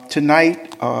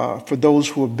Tonight, for those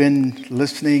who have been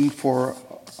listening for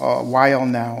a while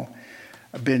now,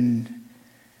 I've been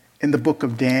in the book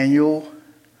of Daniel,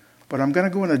 but I'm going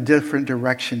to go in a different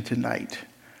direction tonight.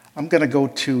 I'm going to go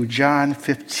to John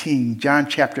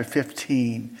chapter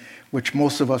 15, which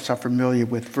most of us are familiar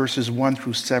with, verses 1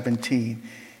 through 17,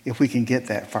 if we can get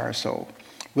that far. So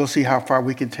we'll see how far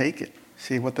we can take it,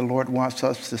 see what the Lord wants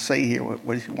us to say here,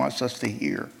 what he wants us to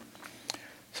hear.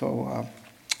 So,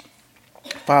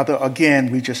 Father,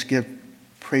 again, we just give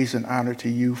praise and honor to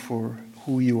you for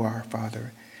who you are,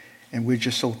 Father. And we're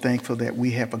just so thankful that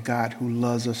we have a God who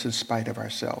loves us in spite of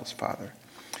ourselves, Father.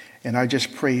 And I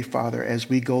just pray, Father, as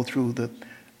we go through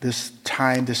this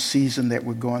time, this season that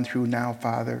we're going through now,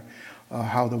 Father,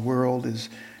 how the world is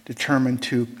determined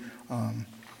to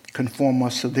conform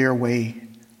us to their way.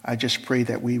 I just pray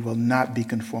that we will not be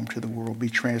conformed to the world, be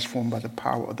transformed by the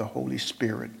power of the Holy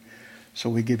Spirit. So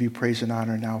we give you praise and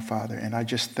honor now, Father. And I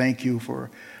just thank you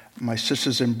for my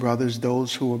sisters and brothers,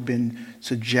 those who have been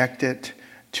subjected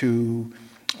to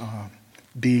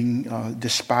being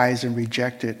despised and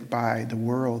rejected by the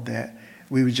world, that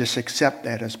we would just accept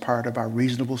that as part of our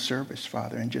reasonable service,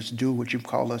 Father, and just do what you've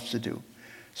called us to do.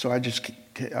 So I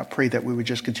pray that we would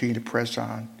just continue to press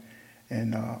on,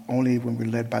 and only when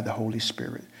we're led by the Holy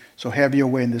Spirit. So have your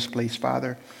way in this place,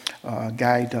 Father.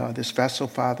 Guide this vessel,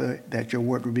 Father, that your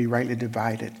word will be rightly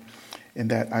divided, and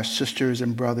that our sisters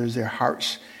and brothers, their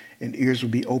hearts and ears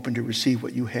will be open to receive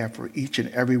what you have for each and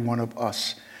every one of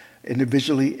us,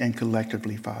 individually and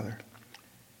collectively, Father.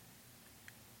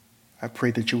 I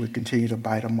pray that you would continue to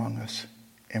abide among us,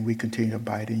 and we continue to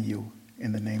abide in you,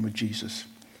 in the name of Jesus.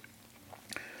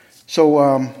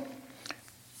 So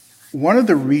one of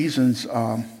the reasons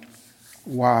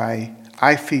why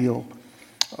I feel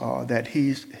that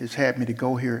he has had me to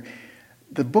go here,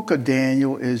 the book of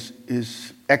Daniel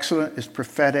is excellent, it's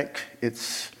prophetic,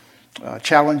 it's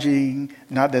challenging,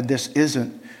 not that this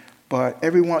isn't, but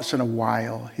every once in a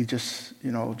while, he just,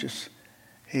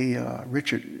 hey,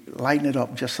 Richard, lighten it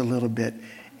up just a little bit.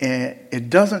 And it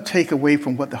doesn't take away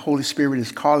from what the Holy Spirit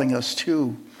is calling us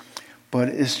to, but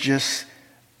it's just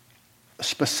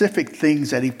specific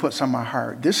things that he puts on my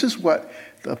heart. This is what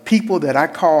the people that I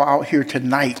call out here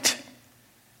tonight,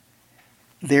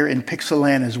 they're in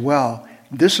Pixeland as well.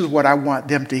 This is what I want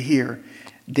them to hear.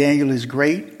 Daniel is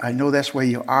great. I know that's where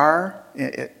you are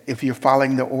if you're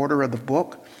following the order of the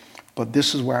book, but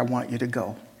this is where I want you to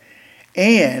go.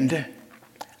 And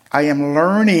I am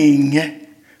learning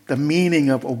the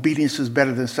meaning of obedience is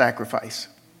better than sacrifice.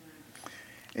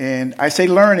 And I say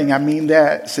learning, I mean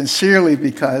that sincerely,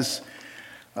 because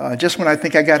just when I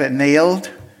think I got it nailed,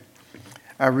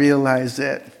 I realize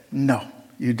that no,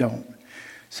 you don't.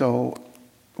 So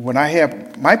when I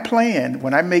have my plan,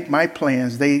 when I make my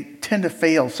plans, they tend to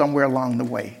fail somewhere along the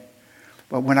way.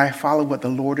 But when I follow what the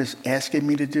Lord is asking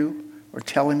me to do or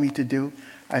telling me to do,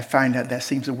 I find that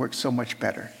seems to work so much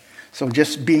better. So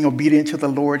just being obedient to the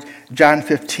Lord, John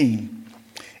 15.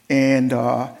 And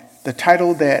the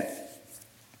title that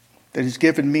is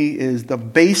given me is The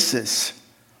Basis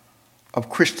of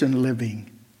Christian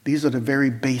Living. These are the very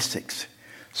basics.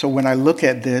 So when I look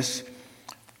at this,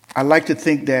 I like to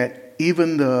think that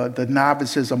even the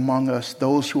novices among us,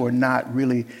 those who are not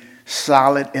really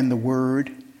solid in the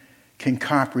Word, can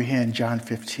comprehend John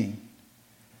 15.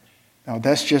 Now,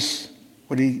 that's just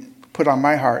what he put on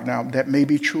my heart. Now, that may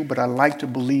be true, but I like to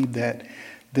believe that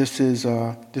this is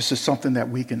something that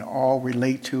we can all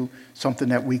relate to, something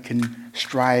that we can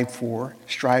strive for,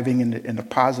 striving in a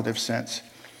positive sense,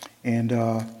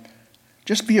 and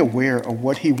just be aware of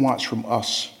what he wants from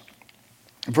us.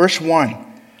 Verse 1,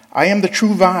 I am the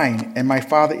true vine, and my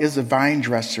Father is the vine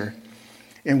dresser.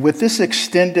 And with this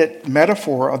extended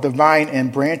metaphor of the vine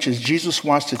and branches, Jesus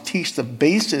wants to teach the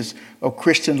basis of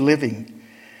Christian living.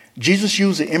 Jesus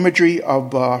used the imagery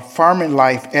of farming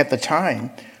life at the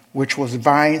time, which was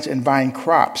vines and vine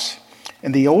crops.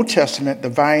 In the Old Testament, the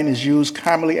vine is used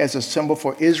commonly as a symbol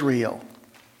for Israel.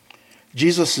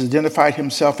 Jesus identified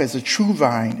himself as a true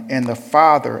vine and the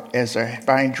Father as a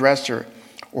vine dresser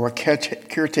or a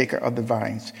caretaker of the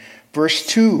vines. Verse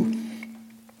 2,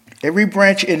 every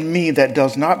branch in me that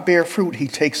does not bear fruit, he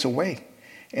takes away.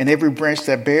 And every branch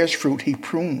that bears fruit, he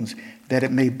prunes, that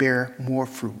it may bear more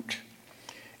fruit.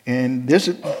 And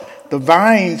the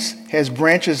vines has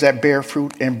branches that bear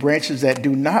fruit and branches that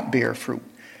do not bear fruit.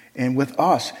 And with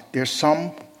us, there's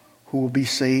some who will be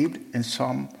saved and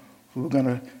some who are going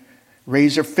to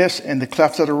raise their fists in the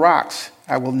clefts of the rocks.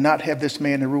 I will not have this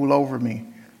man to rule over me.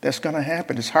 That's going to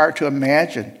happen. It's hard to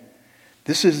imagine.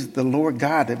 This is the Lord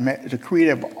God, the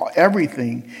creator of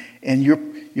everything, and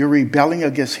you're rebelling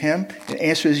against him? The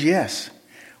answer is yes.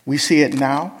 We see it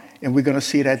now, And we're going to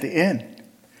see it at the end.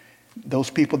 Those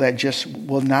people that just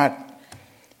will not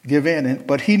give in.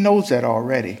 But he knows that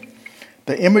already.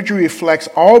 The imagery reflects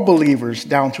all believers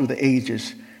down through the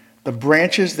ages. The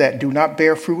branches that do not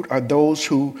bear fruit are those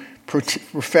who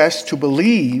profess to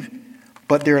believe,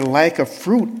 but their lack of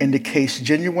fruit indicates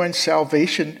genuine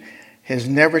salvation has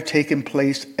never taken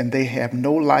place and they have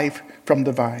no life from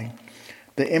the vine.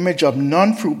 The image of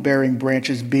non-fruit bearing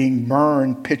branches being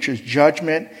burned pictures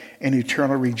judgment and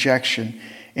eternal rejection.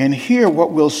 And here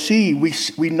what we'll see,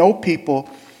 we know people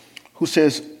who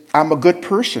says, I'm a good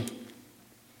person.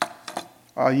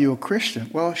 Are you a Christian?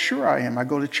 Well, sure I am. I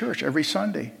go to church every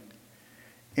Sunday.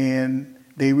 And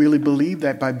they really believe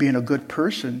that by being a good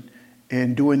person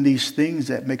and doing these things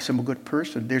that makes them a good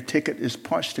person, their ticket is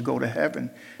punched to go to heaven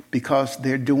because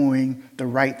they're doing the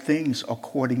right things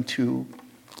according to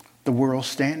the world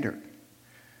standard.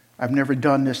 I've never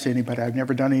done this to anybody. I've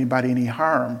never done anybody any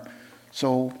harm.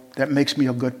 So that makes me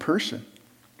a good person.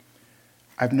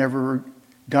 I've never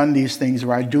done these things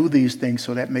or I do these things,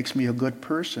 so that makes me a good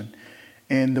person.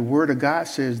 And the Word of God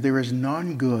says there is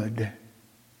none good,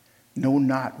 no,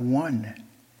 not one.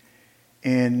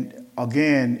 And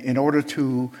again, in order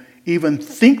to even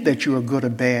think that you are good or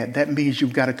bad, that means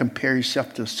you've got to compare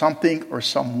yourself to something or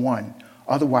someone.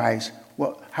 Otherwise,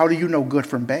 well, how do you know good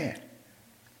from bad?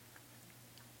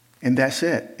 And that's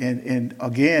it. And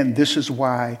again, this is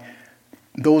why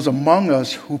those among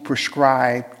us who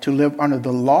prescribe to live under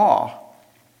the law,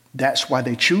 that's why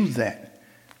they choose that.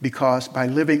 Because by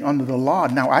living under the law,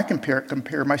 now I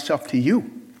compare myself to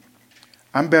you.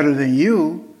 I'm better than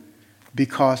you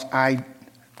because I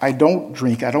don't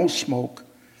drink, I don't smoke,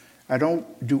 I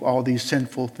don't do all these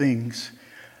sinful things.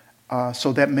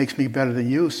 So that makes me better than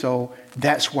you. So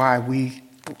that's why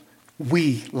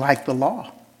we like the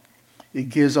law. It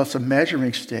gives us a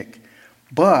measuring stick.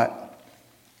 But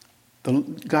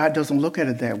God doesn't look at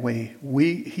it that way.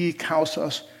 He counts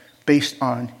us based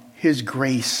on his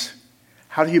grace.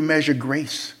 How do you measure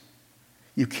grace?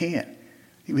 You can't.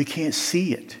 We can't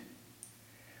see it.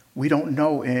 We don't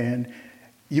know. And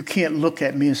you can't look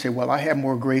at me and say, well, I have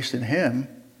more grace than him,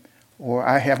 or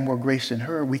I have more grace than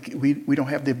her. We don't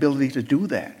have the ability to do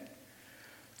that.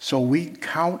 So we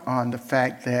count on the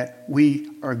fact that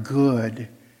we are good.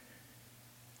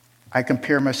 I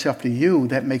compare myself to you.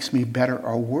 That makes me better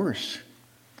or worse.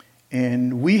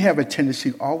 And we have a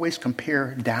tendency to always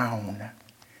compare down.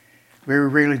 Very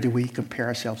rarely do we compare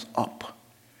ourselves up.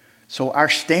 So our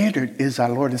standard is our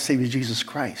Lord and Savior Jesus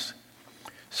Christ.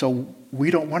 So we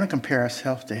don't want to compare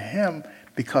ourselves to him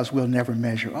because we'll never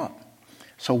measure up.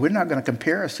 So we're not going to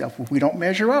compare ourselves if we don't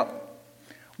measure up.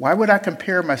 Why would I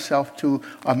compare myself to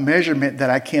a measurement that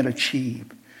I can't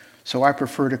achieve? So I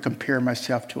prefer to compare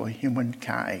myself to a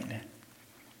humankind.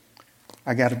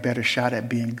 I got a better shot at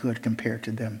being good compared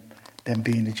to them than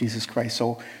being to Jesus Christ.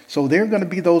 So there are going to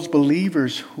be those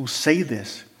believers who say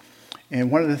this. And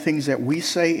one of the things that we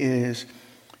say is,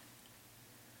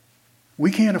 we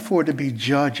can't afford to be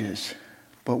judges,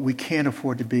 but we can't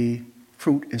afford to be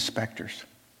fruit inspectors.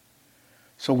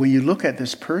 So when you look at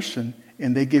this person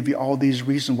and they give you all these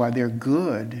reasons why they're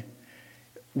good,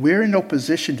 we're in no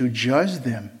position to judge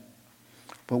them,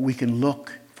 but we can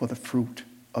look for the fruit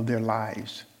of their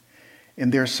lives.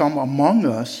 And there are some among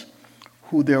us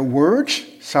who their words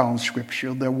sound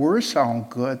scriptural, their words sound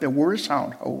good, their words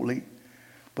sound holy,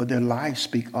 but their lives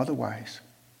speak otherwise.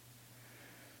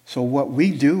 So what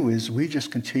we do is we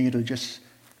just continue to just,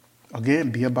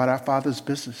 again, be about our Father's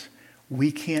business.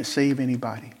 We can't save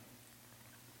anybody.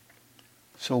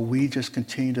 So we just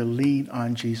continue to lean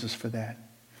on Jesus for that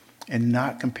and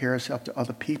not compare ourselves to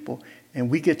other people. And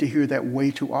we get to hear that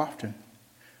way too often.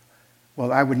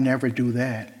 Well, I would never do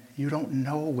that. You don't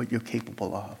know what you're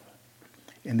capable of.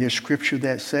 And there's scripture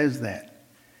that says that.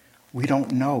 We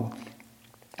don't know.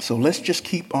 So let's just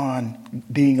keep on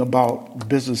being about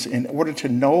business. In order to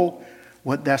know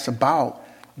what that's about,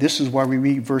 this is why we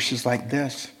read verses like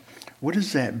this. What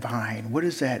is that vine? What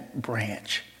is that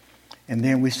branch? And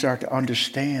then we start to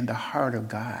understand the heart of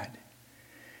God.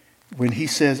 When he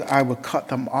says, I will cut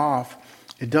them off,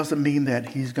 it doesn't mean that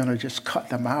he's going to just cut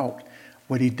them out.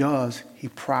 What he does, he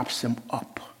props them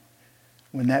up.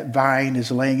 When that vine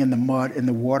is laying in the mud, in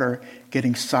the water,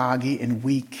 getting soggy and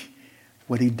weak,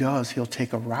 what he does, he'll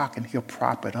take a rock and he'll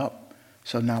prop it up.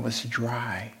 So now it's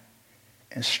dry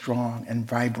and strong and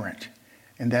vibrant.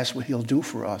 And that's what he'll do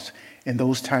for us. In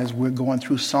those times we're going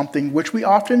through something, which we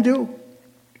often do.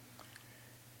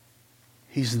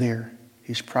 He's there.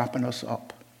 He's propping us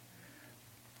up.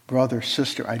 Brother,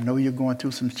 sister, I know you're going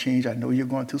through some change. I know you're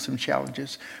going through some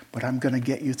challenges, but I'm going to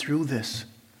get you through this.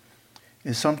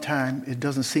 And sometimes it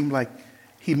doesn't seem like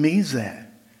he means that.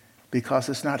 because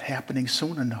it's not happening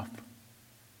soon enough,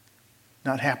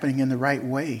 not happening in the right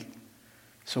way.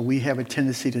 So we have a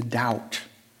tendency to doubt.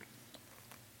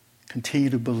 Continue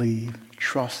to believe,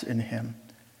 trust in him,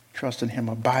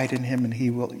 abide in him, and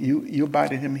you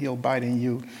abide in him, he'll abide in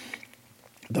you.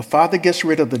 The Father gets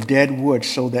rid of the dead wood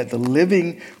so that the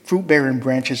living fruit-bearing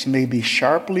branches may be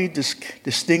sharply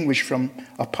distinguished from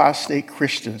apostate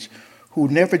Christians who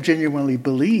never genuinely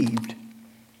believed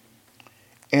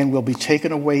and will be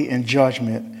taken away in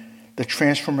judgment. The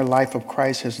transformer life of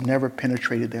Christ has never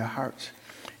penetrated their hearts.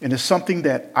 And it's something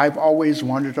that I've always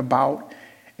wondered about,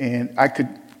 and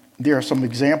there are some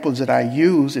examples that I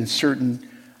use with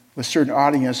certain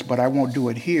audience, but I won't do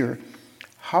it here.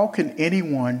 How can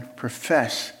anyone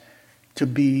profess to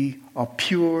be a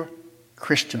pure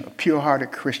Christian, a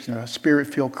pure-hearted Christian, a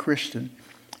spirit-filled Christian,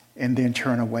 and then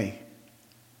turn away?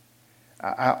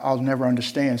 I'll never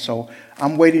understand. So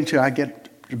I'm waiting till I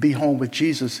get to be home with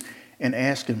Jesus and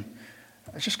ask him,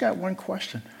 I just got one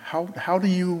question. How do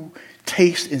you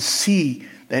taste and see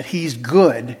that he's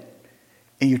good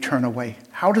and you turn away?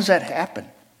 How does that happen?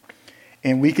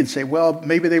 And we can say, well,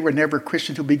 maybe they were never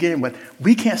Christian to begin with.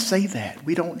 We can't say that.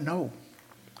 We don't know.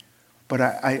 But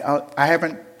I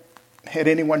haven't had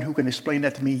anyone who can explain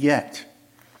that to me yet.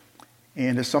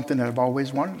 And it's something that I've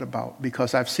always wondered about,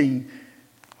 because I've seen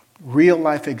real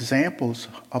life examples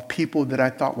of people that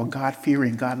I thought were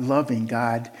God-fearing, God-loving,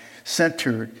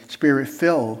 God-centered,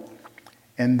 spirit-filled.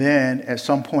 And then at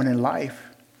some point in life,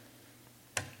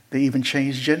 they even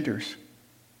changed genders.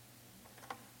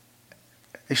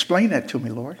 Explain that to me,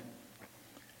 Lord.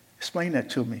 Explain that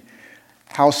to me.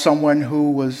 How someone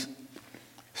who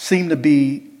seemed to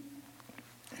be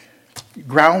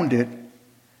grounded,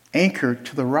 anchored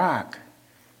to the rock,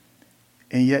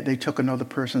 and yet they took another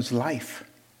person's life.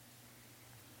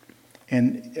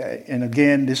 And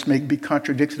again, this may be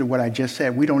contradictory to what I just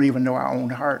said. We don't even know our own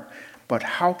heart. But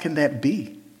how can that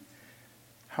be?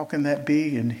 How can that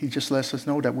be? And he just lets us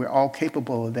know that we're all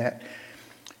capable of that.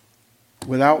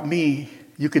 Without me,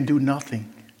 you can do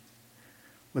nothing.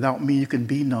 Without me, you can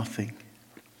be nothing.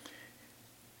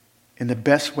 And the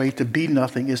best way to be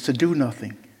nothing is to do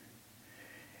nothing.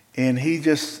 And he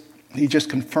just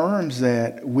confirms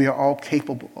that we are all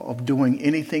capable of doing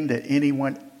anything that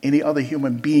any other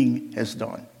human being has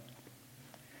done.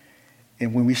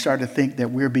 And when we start to think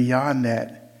that we're beyond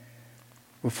that,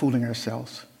 we're fooling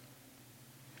ourselves.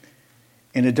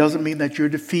 And it doesn't mean that you're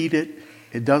defeated.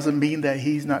 It doesn't mean that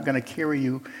he's not going to carry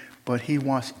you. But he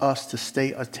wants us to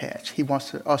stay attached. He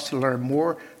wants us to learn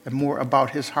more and more about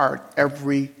his heart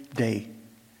every day.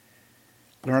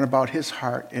 Learn about his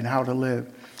heart and how to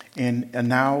live. And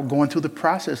now going through the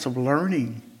process of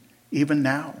learning, even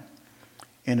now.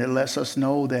 And it lets us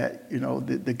know that,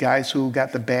 the guys who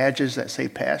got the badges that say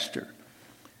pastor,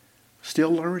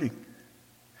 still learning.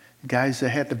 The guys that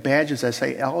had the badges that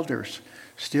say elders,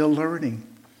 still learning.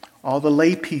 All the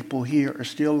lay people here are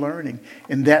still learning.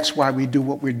 And that's why we do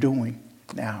what we're doing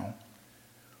now.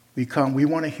 We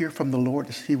want to hear from the Lord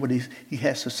to see what he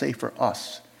has to say for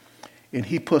us. And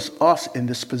he puts us in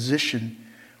this position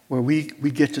where we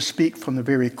get to speak from the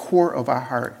very core of our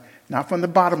heart. Not from the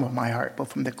bottom of my heart, but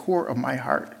from the core of my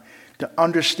heart. To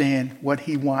understand what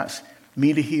he wants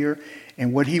me to hear.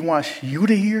 And what he wants you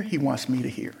to hear, he wants me to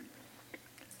hear.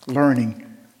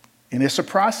 Learning. And it's a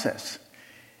process.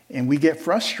 And we get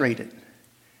frustrated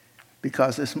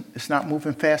because it's not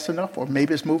moving fast enough, or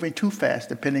maybe it's moving too fast,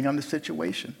 depending on the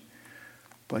situation.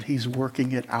 But he's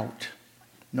working it out,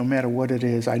 no matter what it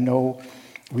is. I know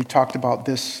we talked about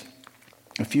this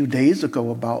a few days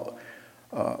ago about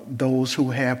those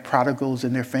who have prodigals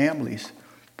in their families,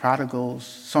 prodigals,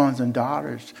 sons and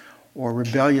daughters, or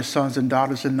rebellious sons and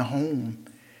daughters in the home,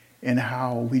 and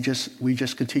how we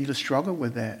just continue to struggle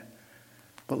with that.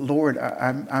 But Lord,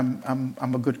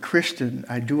 I'm a good Christian.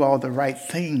 I do all the right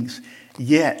things,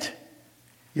 yet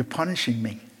you're punishing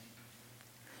me.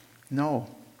 No,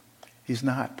 he's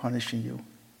not punishing you.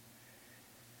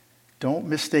 Don't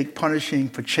mistake punishing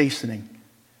for chastening.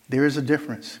 There is a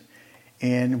difference.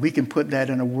 And we can put that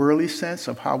in a worldly sense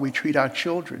of how we treat our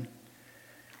children.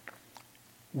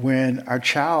 When our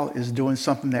child is doing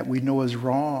something that we know is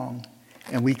wrong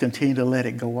and we continue to let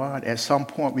it go on, at some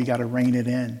point we got to rein it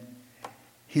in.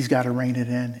 He's got to rein it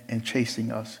in and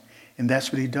chasing us. And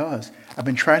that's what he does. I've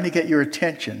been trying to get your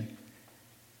attention.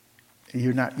 And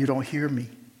you don't hear me.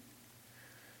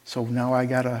 So now I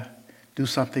got to do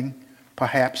something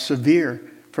perhaps severe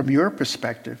from your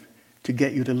perspective to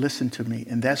get you to listen to me.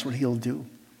 And that's what he'll do,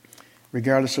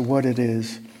 regardless of what it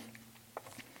is.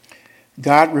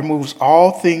 God removes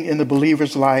all things in the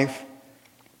believer's life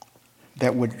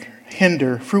that would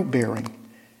hinder fruit bearing.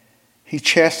 He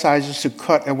chastises to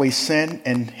cut away sin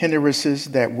and hindrances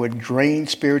that would drain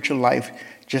spiritual life,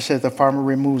 just as the farmer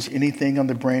removes anything on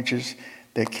the branches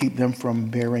that keep them from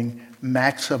bearing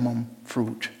maximum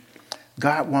fruit.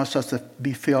 God wants us to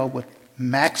be filled with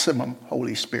maximum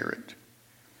Holy Spirit.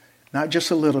 Not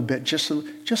just a little bit, just a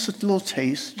little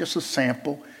taste, just a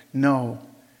sample. No.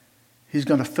 He's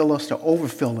going to fill us to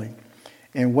overfilling.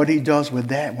 And what he does with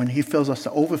that, when he fills us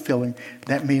to overfilling,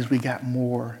 that means we got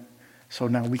more. So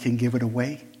now we can give it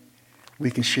away.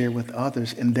 We can share with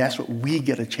others. And that's what we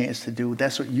get a chance to do.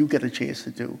 That's what you get a chance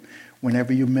to do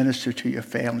whenever you minister to your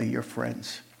family, your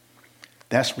friends.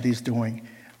 That's what he's doing.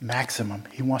 Maximum.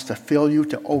 He wants to fill you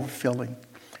to overfilling.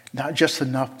 Not just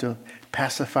enough to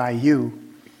pacify you,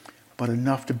 but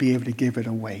enough to be able to give it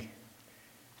away.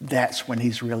 That's when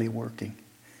he's really working.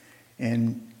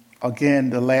 And again,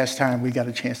 the last time we got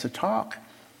a chance to talk,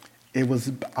 it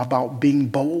was about being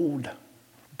bold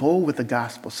with the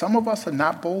gospel. Some of us are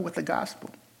not bold with the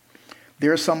gospel.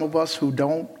 There are some of us who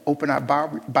don't open our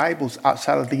Bibles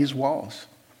outside of these walls.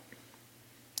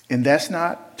 And that's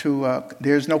not to,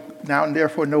 there's no, now and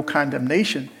therefore no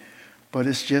condemnation, but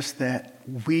it's just that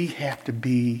we have to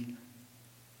be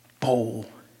bold.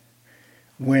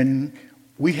 When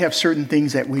we have certain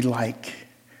things that we like,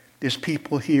 there's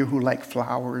people here who like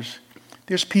flowers.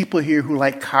 There's people here who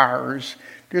like cars.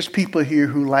 There's people here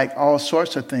who like all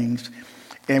sorts of things.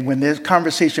 And when this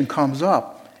conversation comes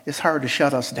up, it's hard to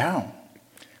shut us down.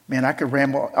 Man, I could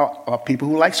ramble people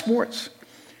who like sports.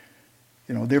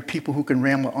 You know, there are people who can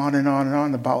ramble on and on and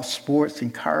on about sports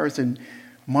and cars and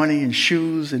money and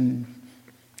shoes and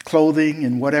clothing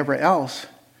and whatever else.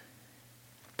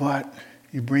 But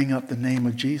you bring up the name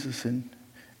of Jesus and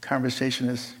conversation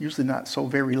is usually not so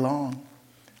very long.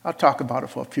 I'll talk about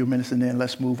it for a few minutes and then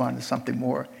let's move on to something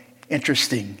more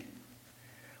interesting.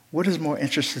 What is more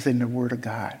interesting than the Word of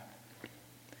God?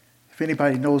 If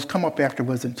anybody knows, come up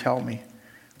afterwards and tell me,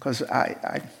 because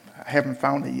I haven't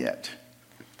found it yet.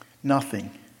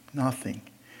 Nothing.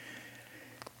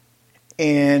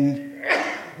 And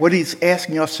what he's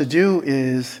asking us to do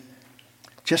is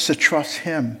just to trust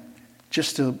him,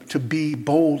 just to be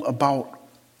bold about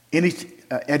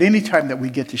at any time that we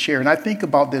get to share. And I think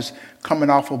about this coming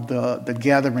off of the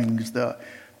gatherings, the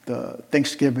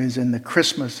Thanksgivings and the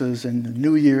Christmases and the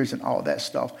New Year's and all that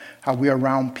stuff, how we're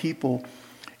around people.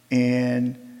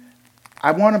 And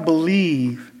I want to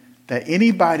believe that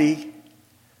anybody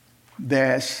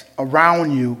that's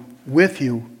around you, with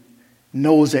you,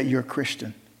 knows that you're a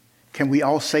Christian. Can we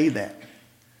all say that?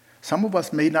 Some of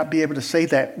us may not be able to say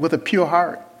that with a pure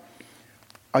heart.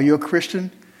 Are you a Christian?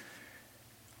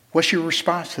 What's your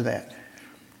response to that?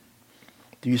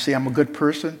 Do you say, I'm a good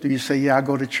person? Do you say, yeah, I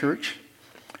go to church?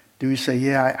 Do you say,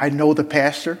 yeah, I know the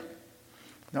pastor?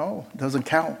 No, it doesn't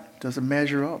count. It doesn't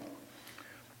measure up.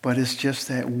 But it's just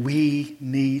that we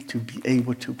need to be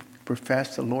able to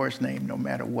profess the Lord's name no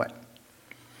matter what.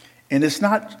 And it's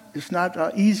not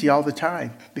easy all the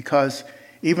time, because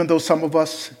even though some of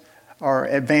us are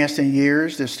advanced in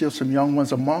years, there's still some young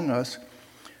ones among us,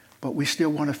 but we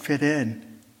still want to fit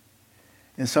in.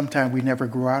 And sometimes we never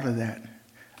grow out of that.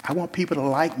 I want people to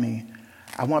like me.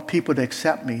 I want people to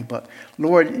accept me. But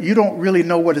Lord, you don't really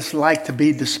know what it's like to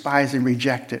be despised and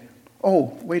rejected.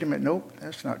 Oh, wait a minute. Nope,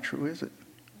 that's not true, is it?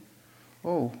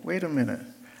 Oh, wait a minute.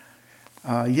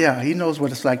 Yeah, he knows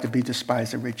what it's like to be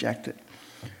despised and rejected.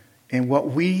 And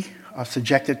what we are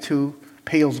subjected to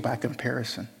pales by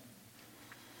comparison.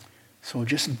 So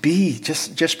just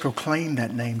proclaim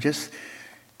that name. Just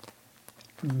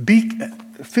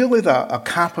feel it a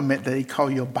compliment that they call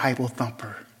you a Bible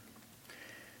thumper.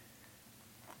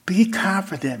 Be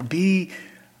confident. Be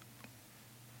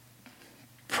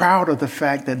proud of the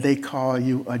fact that they call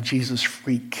you a Jesus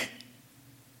freak.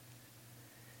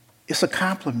 It's a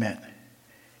compliment,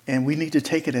 and we need to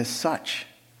take it as such.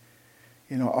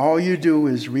 You know, all you do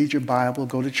is read your Bible,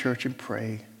 go to church and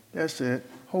pray. That's it.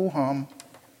 Ho-hum.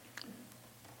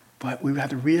 But we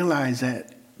have to realize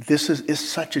that this is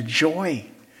such a joy.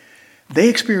 They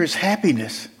experience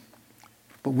happiness,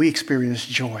 but we experience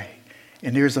joy.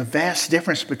 And there's a vast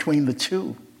difference between the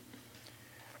two.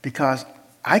 Because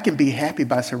I can be happy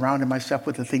by surrounding myself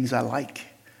with the things I like.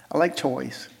 I like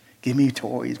toys. Give me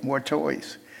toys, more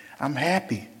toys. I'm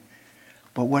happy.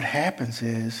 But what happens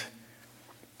is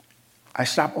I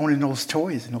stop owning those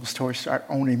toys and those toys start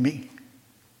owning me.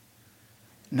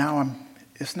 Now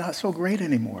it's not so great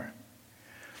anymore.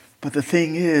 But the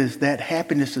thing is that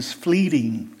happiness is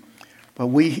fleeting. But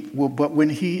when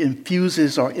he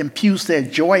infuses or imputes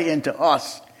that joy into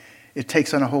us, it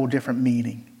takes on a whole different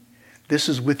meaning. This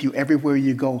is with you everywhere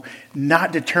you go,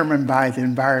 not determined by the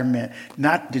environment,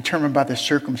 not determined by the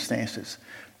circumstances,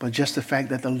 but just the fact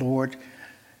that the Lord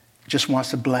just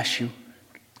wants to bless you.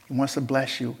 He wants to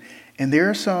bless you. And there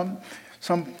are some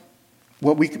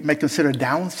what we may consider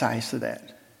downsides to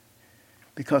that.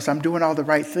 Because I'm doing all the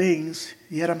right things,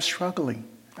 yet I'm struggling.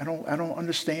 I don't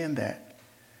understand that.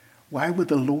 Why would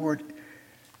the Lord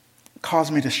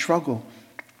cause me to struggle?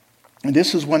 And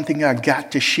this is one thing I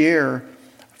got to share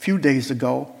a few days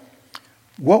ago.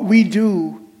 What we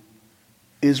do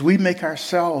is we make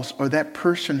ourselves, or that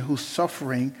person who's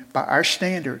suffering by our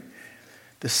standard,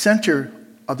 the center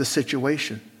of the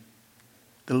situation.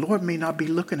 The Lord may not be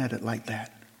looking at it like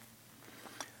that.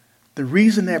 The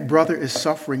reason that brother is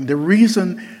suffering, the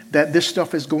reason that this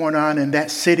stuff is going on in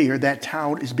that city or that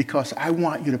town is because I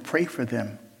want you to pray for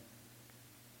them.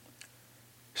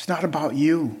 It's not about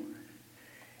you.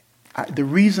 The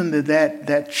reason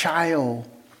that child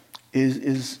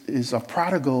is a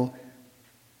prodigal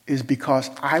is because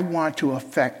I want to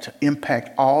impact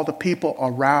all the people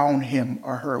around him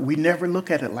or her. We never look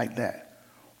at it like that.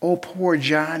 Oh, poor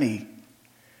Johnny.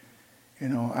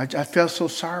 I felt so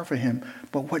sorry for him.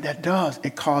 But what that does,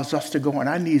 it causes us to go on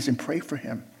our knees and pray for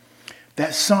him.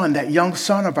 That son, that young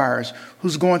son of ours,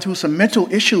 who's going through some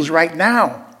mental issues right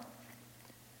now,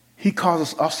 he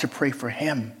causes us to pray for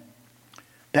him.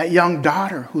 That young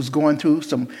daughter who's going through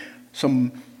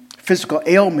some physical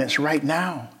ailments right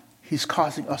now, he's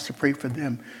causing us to pray for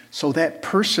them. So that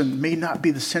person may not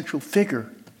be the central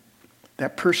figure.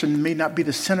 That person may not be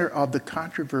the center of the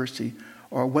controversy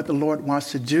or what the Lord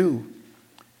wants to do.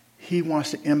 He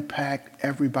wants to impact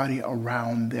everybody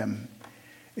around them.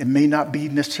 It may not be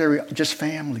necessarily just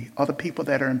family, other people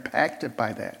that are impacted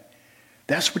by that.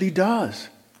 That's what he does.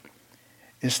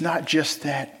 It's not just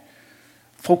that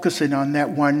focusing on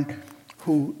that one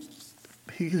who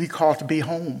he called to be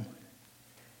home.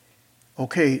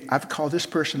 Okay, I've called this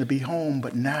person to be home,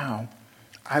 but now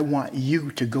I want you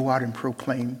to go out and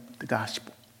proclaim the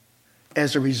gospel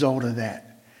as a result of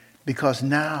that. Because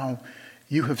now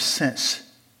you have sensed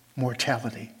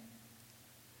mortality.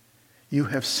 You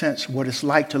have sensed what it's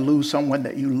like to lose someone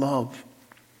that you love.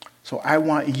 So I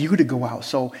want you to go out.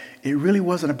 So it really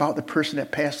wasn't about the person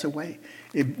that passed away.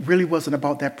 It really wasn't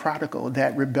about that prodigal,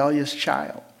 that rebellious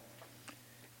child.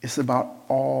 It's about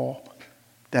all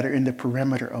that are in the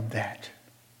perimeter of that.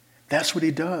 That's what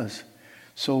he does.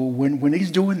 So when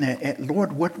he's doing that,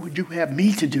 Lord, what would you have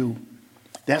me to do?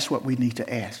 That's what we need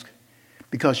to ask.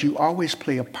 Because you always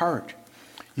play a part.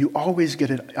 You always get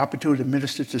an opportunity to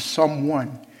minister to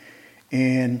someone.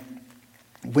 And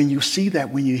when you see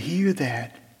that, when you hear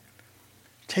that,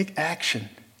 take action.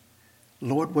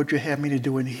 Lord, what would you have me to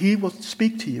do? And he will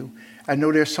speak to you. I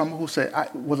know there's some who say,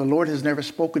 well, the Lord has never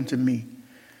spoken to me.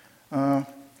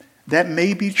 That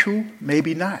may be true,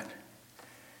 maybe not.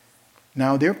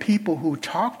 Now, there are people who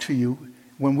talk to you.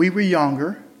 When we were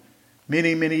younger,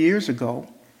 many, many years ago,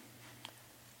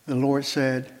 the Lord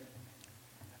said,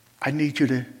 I need you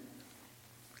to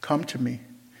come to me.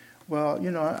 Well,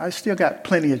 I still got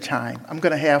plenty of time. I'm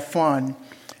going to have fun,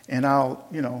 and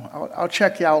I'll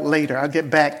check you out later. I'll get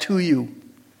back to you.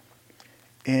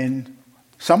 And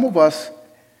some of us,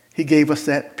 he gave us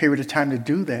that period of time to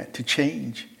do that, to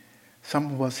change.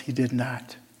 Some of us, he did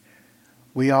not.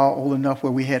 We all old enough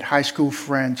where we had high school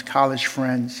friends, college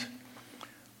friends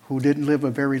who didn't live a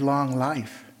very long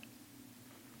life.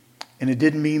 And it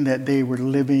didn't mean that they were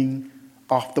living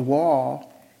off the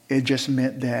wall. It just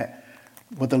meant that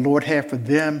what the Lord had for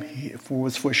them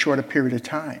was for a shorter period of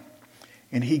time.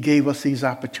 And he gave us these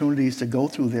opportunities to go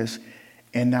through this,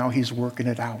 and now he's working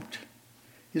it out.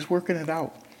 He's working it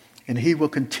out. And he will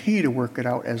continue to work it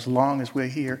out as long as we're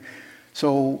here.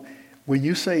 So when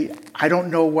you say, I don't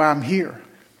know why I'm here,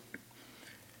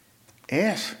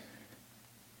 ask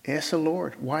the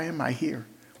Lord, why am I here?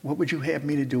 What would you have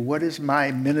me to do? What is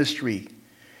my ministry?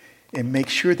 And make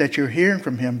sure that you're hearing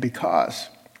from him, because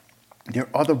there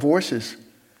are other voices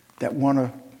that want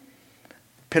to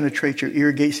penetrate your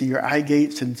ear gates and your eye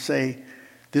gates and say,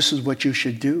 this is what you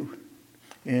should do.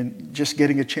 And just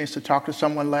getting a chance to talk to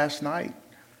someone last night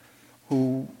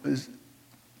who is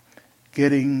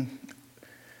getting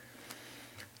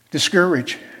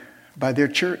discouraged by their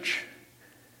church.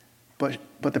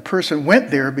 But the person went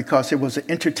there because it was an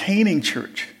entertaining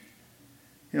church.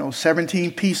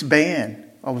 17-piece band.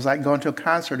 I was like going to a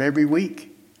concert every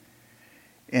week.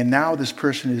 And now this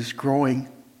person is growing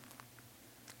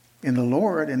in the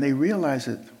Lord, and they realize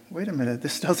that, wait a minute,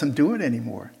 this doesn't do it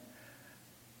anymore.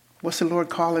 What's the Lord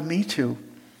calling me to?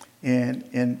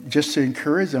 And just to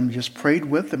encourage them, just prayed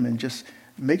with them, and just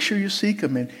make sure you seek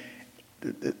him,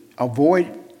 and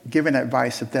avoid giving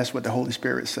advice if that's what the Holy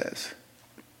Spirit says.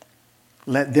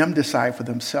 Let them decide for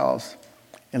themselves.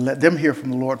 and let them hear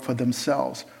from the Lord for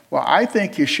themselves. Well, I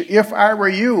think you should, if I were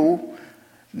you,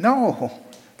 no,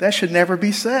 that should never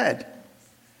be said.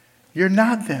 You're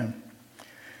not them.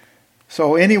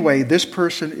 So anyway, this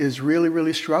person is really,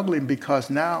 really struggling because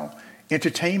now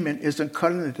entertainment isn't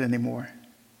cutting it anymore.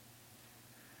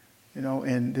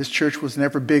 And this church was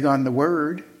never big on the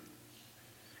word,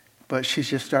 but she's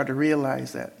just started to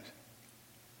realize that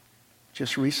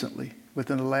just recently,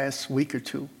 within the last week or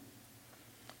two.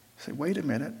 Say, wait a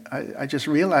minute, I just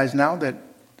realized now that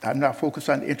I'm not focused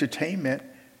on entertainment.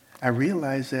 I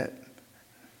realize that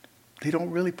they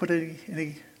don't really put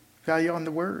any value on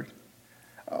the word,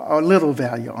 or little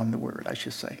value on the word, I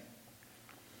should say.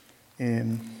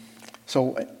 And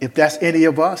so if that's any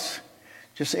of us,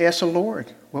 just ask the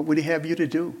Lord, what would he have you to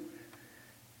do?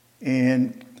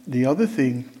 And the other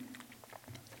thing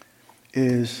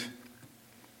is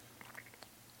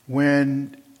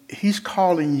when he's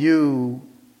calling you,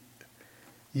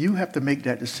 you have to make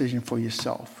that decision for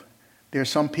yourself. There are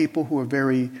some people who are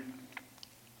very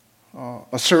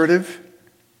assertive,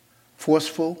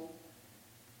 forceful.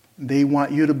 They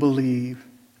want you to believe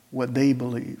what they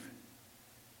believe.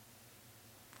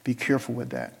 Be careful with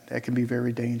that. That can be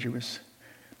very dangerous.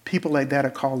 People like that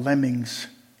are called lemmings.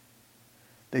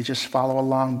 They just follow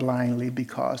along blindly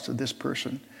because of this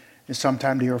person. And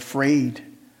sometimes they're afraid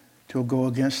to go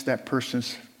against that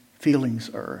person's feelings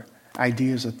or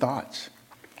ideas or thoughts.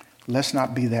 Let's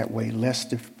not be that way. Let's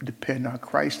depend on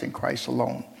Christ and Christ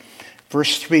alone.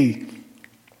 Verse 3,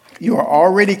 you are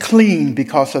already clean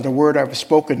because of the word I've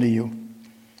spoken to you.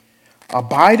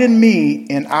 Abide in me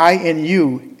and I in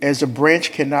you, as a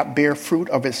branch cannot bear fruit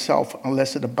of itself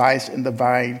unless it abides in the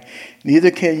vine.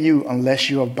 Neither can you unless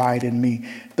you abide in me.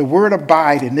 The word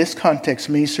abide in this context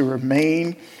means to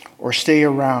remain or stay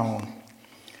around.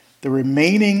 The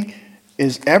remaining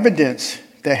is evidence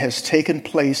that has taken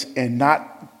place and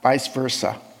not vice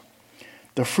versa.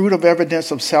 The fruit of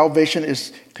evidence of salvation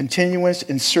is continuance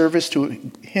in service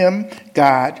to him,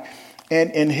 God,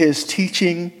 and in his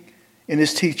teaching.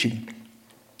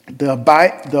 The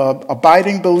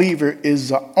abiding believer is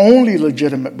the only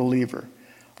legitimate believer.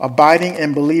 Abiding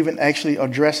and believing actually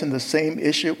addressing the same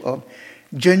issue of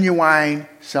genuine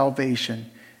salvation.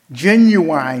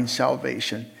 Genuine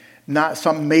salvation. Not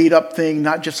some made-up thing,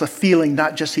 not just a feeling,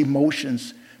 not just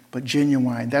emotions, but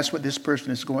genuine. That's what this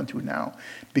person is going through now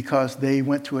because they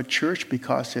went to a church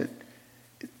because it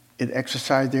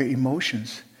exercised their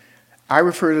emotions. I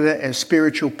refer to that as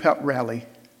spiritual pep rally.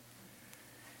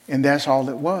 And that's all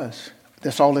it was.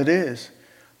 That's all it is.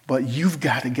 But you've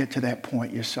got to get to that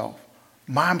point yourself.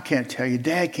 Mom can't tell you.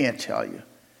 Dad can't tell you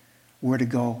where to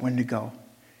go, when to go.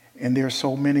 And there are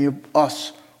so many of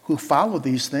us who follow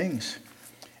these things.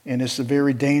 And it's a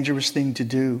very dangerous thing to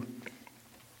do.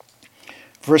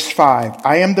 Verse 5,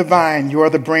 I am the vine, you are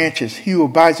the branches. He who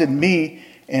abides in me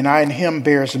and I in him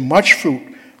bears much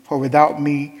fruit. For without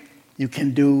me you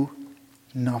can do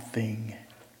nothing.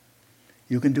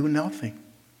 You can do nothing.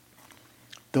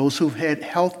 Those who've had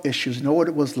health issues know what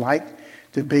it was like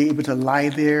to be able to lie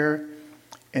there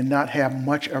and not have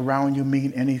much around you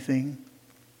mean anything.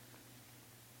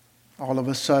 All of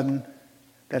a sudden,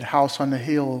 that house on the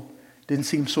hill didn't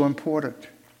seem so important.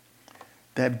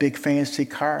 That big fancy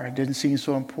car didn't seem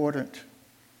so important.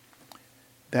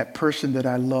 That person that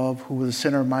I love who was the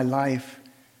center of my life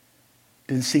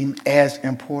didn't seem as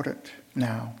important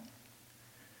now.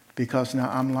 Because now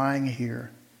I'm lying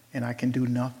here and I can do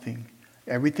nothing.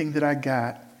 Everything that I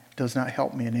got does not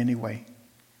help me in any way.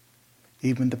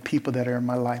 Even the people that are in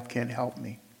my life can't help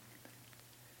me.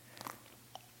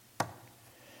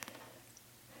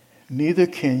 Neither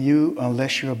can you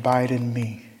unless you abide in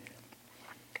me.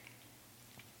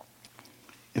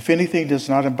 If anything does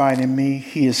not abide in me,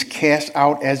 he is cast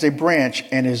out as a branch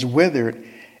and is withered,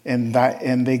 and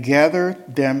they gather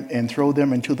them and throw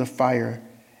them into the fire,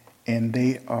 and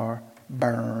they are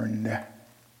burned.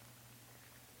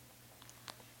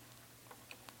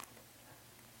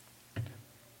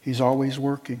 He's always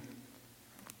working.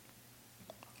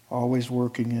 Always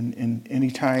working. And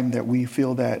any time that we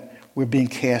feel that we're being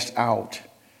cast out,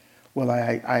 well,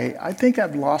 I think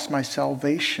I've lost my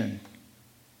salvation.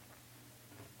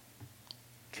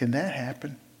 Can that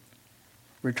happen?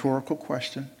 Rhetorical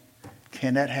question.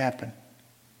 Can that happen?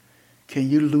 Can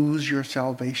you lose your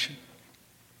salvation?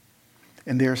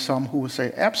 And there are some who will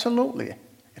say, absolutely.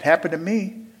 It happened to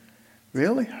me.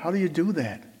 Really? How do you do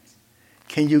that?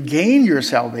 Can you gain your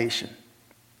salvation?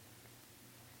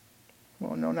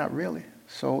 Well, no, not really.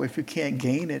 So if you can't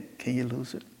gain it, can you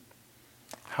lose it?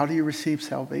 How do you receive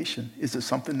salvation? Is it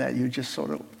something that you just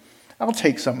sort of, I'll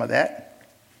take some of that.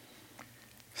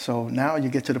 So now you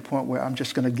get to the point where I'm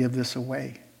just going to give this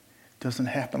away. Doesn't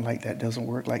happen like that. Doesn't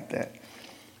work like that.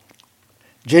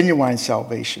 Genuine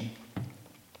salvation.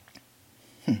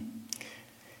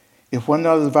 If one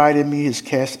another divided me, is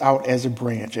cast out as a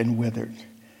branch and withered.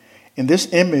 And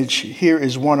this image here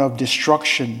is one of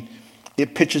destruction.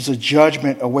 It pictures a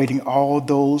judgment awaiting all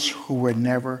those who were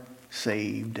never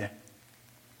saved.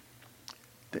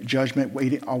 The judgment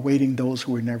awaiting those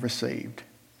who were never saved.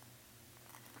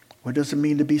 What does it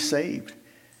mean to be saved?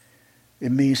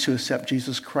 It means to accept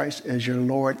Jesus Christ as your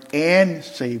Lord and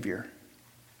Savior.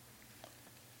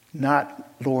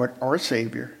 Not Lord or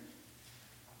Savior.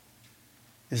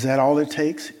 Is that all it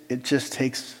takes? It just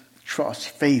takes trust,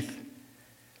 faith.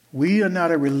 We are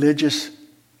not a religious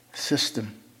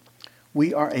system.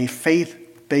 We are a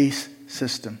faith-based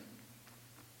system.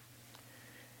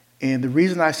 And the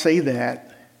reason I say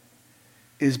that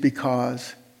is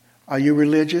because, are you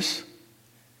religious?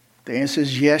 The answer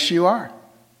is yes, you are.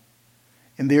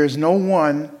 And there is no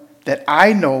one that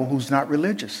I know who's not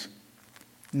religious.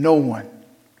 No one.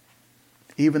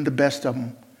 Even the best of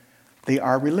them, they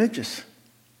are religious.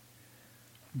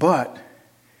 But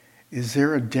is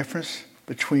there a difference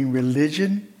between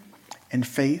religion and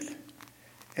faith?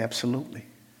 Absolutely.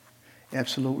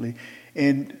 Absolutely.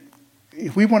 And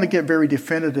if we want to get very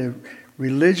definitive,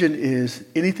 religion is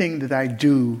anything that I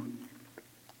do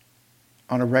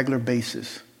on a regular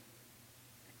basis.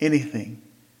 Anything.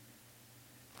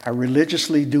 I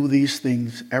religiously do these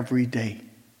things every day.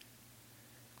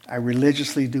 I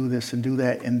religiously do this and do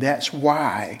that. And that's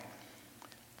why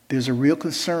there's a real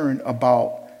concern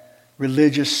about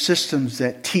religious systems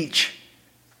that teach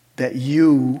that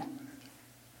you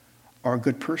are a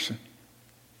good person.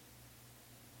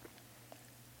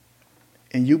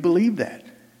 And you believe that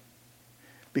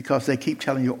because they keep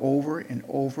telling you over and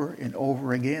over and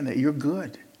over again that you're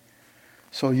good.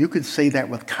 So you can say that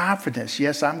with confidence.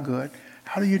 Yes, I'm good.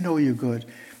 How do you know you're good?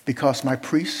 Because my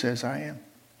priest says I am.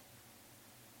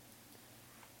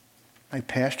 My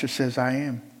pastor says I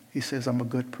am. He says I'm a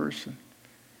good person.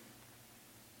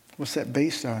 What's that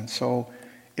based on? So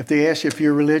if they ask you if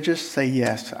you're religious, say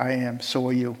yes, I am. So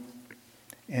are you.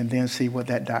 And then see what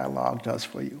that dialogue does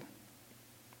for you.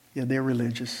 Yeah, they're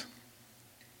religious.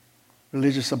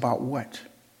 Religious about what?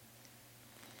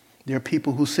 There are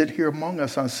people who sit here among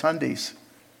us on Sundays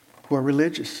who are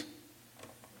religious.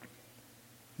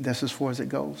 That's as far as it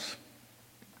goes.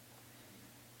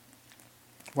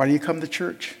 Why do you come to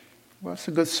church? Well, it's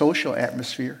a good social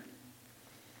atmosphere.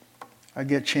 I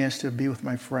get a chance to be with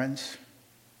my friends.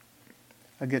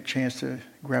 I get a chance to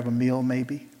grab a meal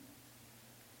maybe.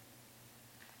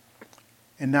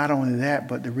 And not only that,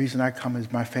 but the reason I come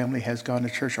is my family has gone to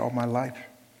church all my life.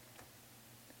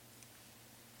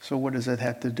 So what does that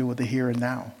have to do with the here and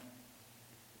now?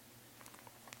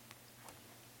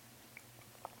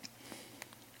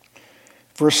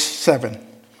 Verse 7.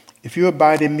 If you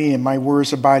abide in me and my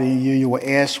words abide in you, you will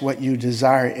ask what you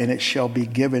desire and it shall be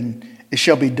given. It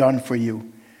shall be done for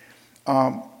you.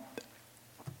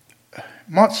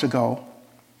 Months ago,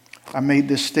 I made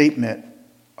this statement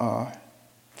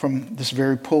from this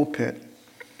very pulpit.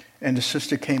 And the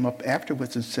sister came up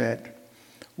afterwards and said,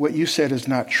 what you said is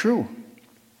not true.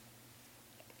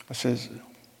 I says,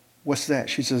 what's that?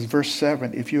 She says, verse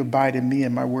 7, if you abide in me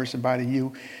and my words abide in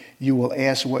you, you will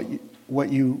ask what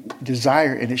you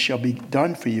desire and it shall be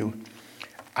done for you.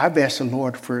 I've asked the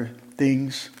Lord for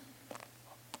things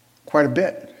quite a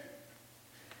bit.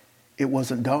 It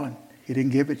wasn't done. He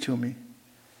didn't give it to me.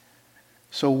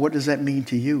 So what does that mean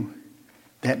to you?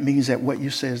 That means that what you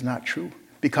say is not true.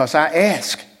 Because I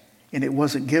asked and it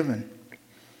wasn't given.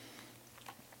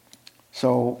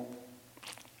 So,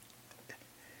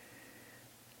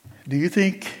 do you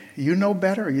think you know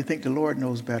better or you think the Lord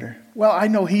knows better? Well, I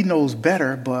know he knows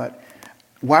better, but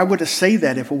why would it say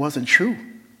that if it wasn't true?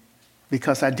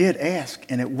 Because I did ask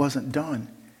and it wasn't done.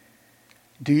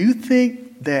 Do you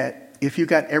think that if you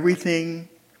got everything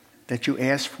that you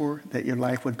asked for, that your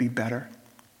life would be better?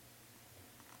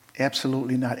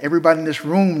 Absolutely not. Everybody in this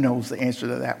room knows the answer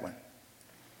to that one.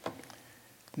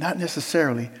 Not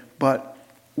necessarily, but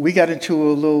we got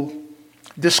into a little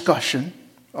discussion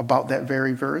about that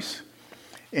very verse,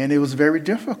 and it was very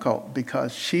difficult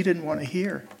because she didn't want to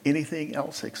hear anything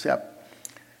else except,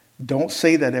 don't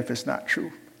say that if it's not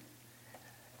true.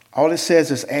 All it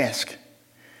says is ask.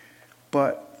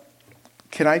 But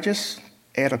can I just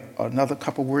add another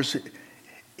couple words?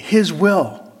 His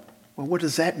will. Well, what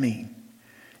does that mean?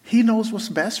 He knows what's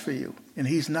best for you, and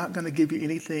he's not going to give you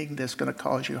anything that's going to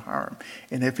cause you harm.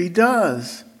 And if he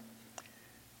does,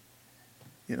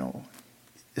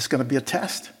 it's going to be a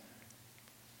test.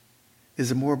 Is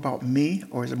it more about me,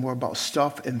 or is it more about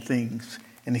stuff and things?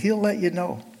 And he'll let you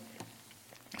know.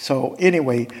 So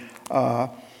anyway,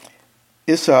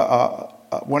 it's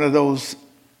one of those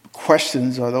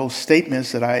questions or those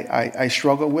statements that I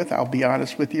struggle with, I'll be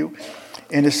honest with you.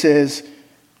 And it says,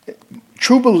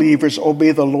 true believers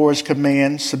obey the Lord's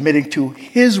command, submitting to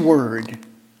his word.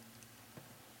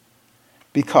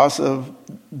 Because of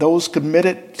those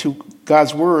committed to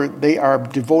God's word, they are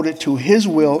devoted to his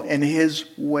will and his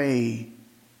way.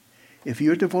 If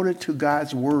you're devoted to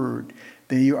God's word,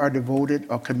 then you are devoted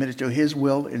or committed to his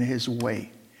will and his way.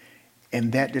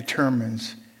 And that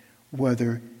determines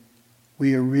whether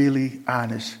we are really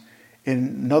honest.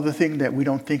 And another thing that we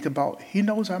don't think about, he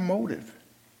knows our motive.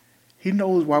 He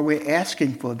knows why we're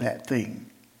asking for that thing.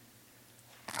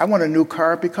 I want a new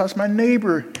car because my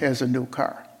neighbor has a new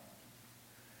car.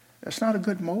 That's not a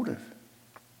good motive.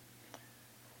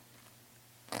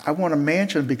 I want a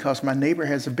mansion because my neighbor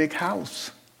has a big house.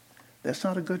 That's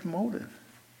not a good motive.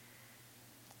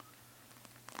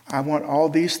 I want all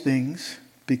these things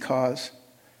because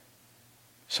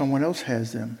someone else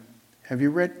has them. Have you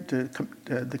read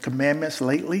the commandments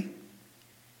lately?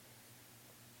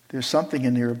 There's something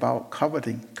in there about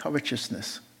coveting,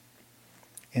 covetousness.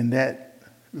 And that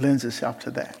lends itself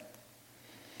to that.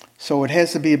 So it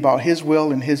has to be about his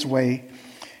will and his way.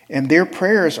 And their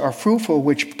prayers are fruitful,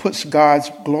 which puts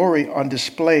God's glory on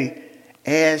display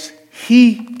as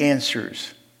he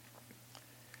answers.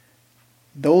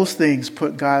 Those things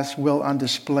put God's will on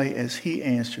display as he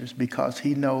answers, because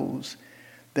he knows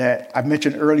that I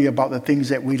mentioned earlier about the things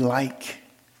that we like.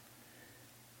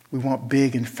 We want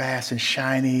big and fast and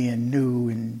shiny and new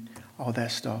and all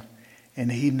that stuff.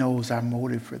 And he knows our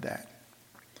motive for that.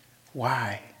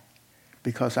 Why?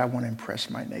 Because I want to impress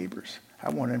my neighbors. I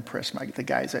want to impress the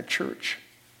guys at church.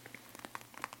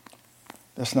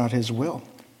 That's not his will.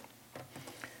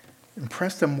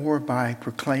 Impress them more by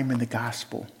proclaiming the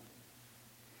gospel.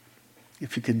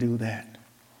 If you can do that.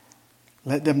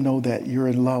 Let them know that you're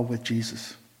in love with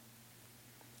Jesus.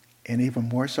 And even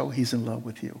more so, he's in love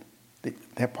with you.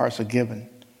 That part's a given.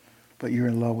 But you're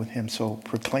in love with him. So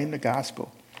proclaim the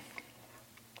gospel.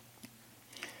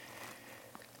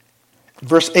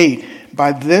 Verse 8,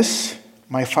 by this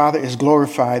my Father is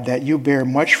glorified, that you bear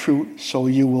much fruit, so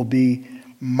you will be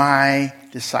my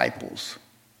disciples.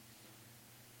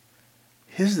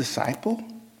 His disciple?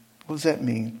 What does that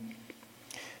mean?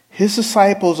 His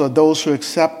disciples are those who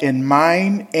accept in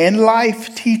mind and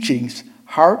life teachings,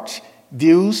 hearts,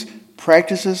 views,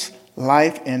 practices,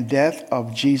 life, and death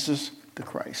of Jesus the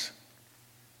Christ.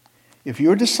 If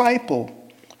you're a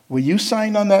disciple, when you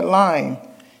sign on that line,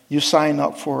 you sign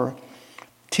up for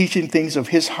teaching things of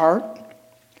his heart,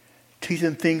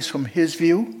 teaching things from his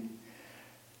view,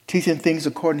 teaching things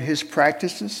according to his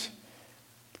practices,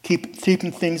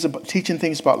 teaching things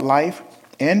about life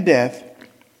and death,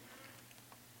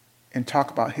 and talk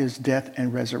about his death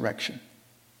and resurrection.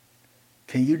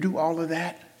 Can you do all of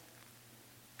that?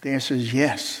 The answer is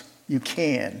yes, you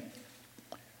can.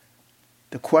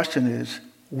 The question is,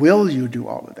 will you do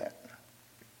all of that?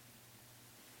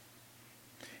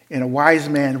 And a wise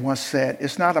man once said,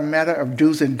 it's not a matter of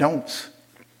do's and don'ts.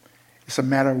 It's a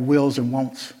matter of wills and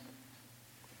won'ts.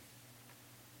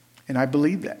 And I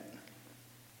believe that.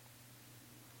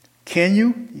 Can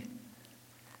you?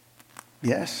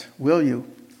 Yes. Will you?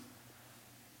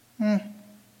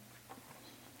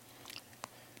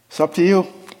 It's up to you.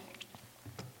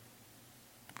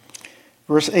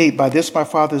 Verse 8, by this my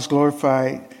Father is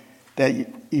glorified, that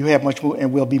you have much more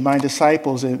and will be my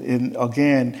disciples. And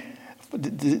again,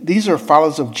 these are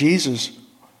followers of Jesus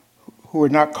who were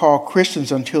not called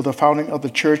Christians until the founding of the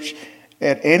church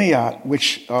at Antioch,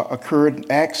 which occurred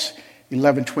in Acts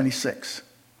 11:26.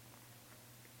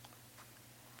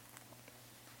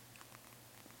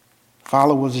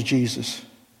 Followers of Jesus.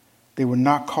 They were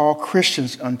not called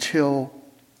Christians until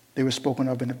they were spoken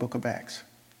of in the book of Acts.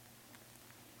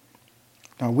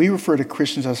 Now, we refer to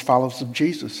Christians as followers of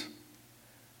Jesus.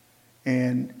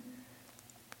 And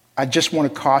I just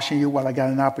want to caution you while I got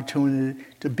an opportunity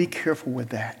to be careful with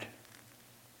that.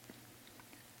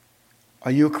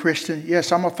 Are you a Christian?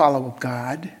 Yes, I'm a follower of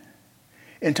God.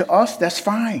 And to us, that's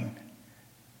fine.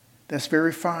 That's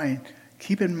very fine.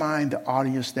 Keep in mind the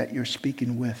audience that you're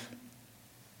speaking with.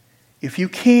 If you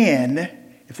can,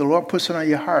 if the Lord puts it on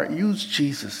your heart, use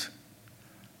Jesus.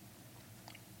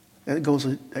 That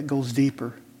goes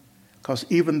deeper. Because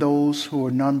even those who are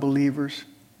non-believers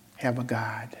have a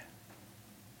God.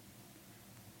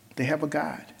 They have a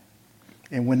God.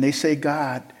 And when they say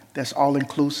God, that's all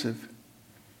inclusive.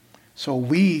 So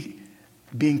we,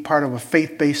 being part of a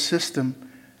faith-based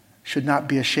system, should not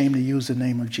be ashamed to use the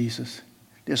name of Jesus.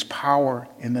 There's power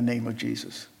in the name of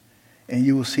Jesus. And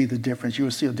you will see the difference. You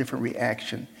will see a different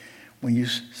reaction when you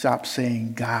stop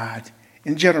saying God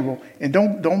in general. And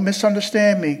don't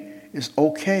misunderstand me. It's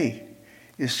okay.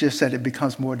 It's just that it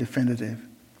becomes more definitive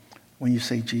when you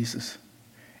say Jesus.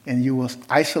 And you will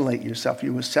isolate yourself.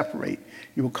 You will separate.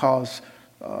 You will cause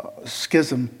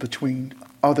schism between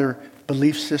other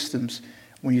belief systems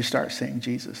when you start saying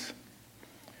Jesus.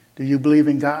 Do you believe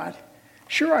in God?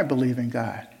 Sure, I believe in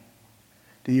God.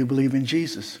 Do you believe in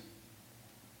Jesus?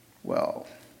 Well,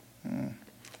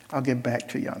 I'll get back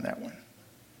to you on that one.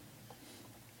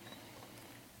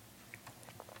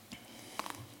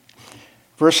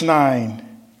 Verse 9,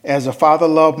 as the Father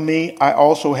loved me, I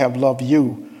also have loved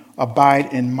you.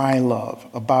 Abide in my love.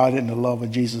 Abide in the love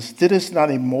of Jesus. This is not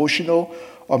emotional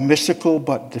or mystical,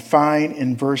 but defined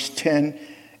in verse 10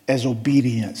 as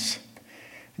obedience.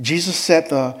 Jesus set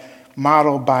the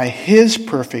model by his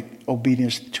perfect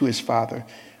obedience to his Father,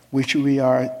 which we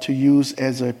are to use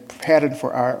as a pattern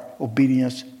for our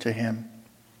obedience to him.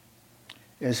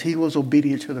 As he was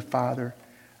obedient to the Father,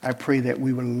 I pray that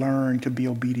we will learn to be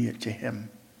obedient to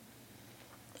him.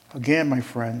 Again, my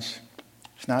friends,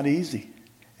 it's not easy.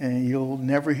 And you'll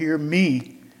never hear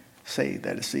me say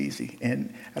that it's easy.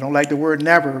 And I don't like the word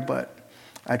never, but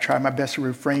I try my best to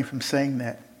refrain from saying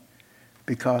that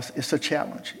because it's a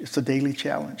challenge. It's a daily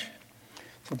challenge.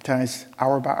 Sometimes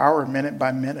hour by hour, minute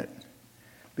by minute,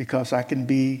 because I can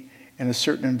be in a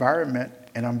certain environment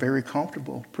and I'm very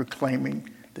comfortable proclaiming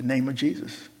the name of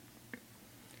Jesus.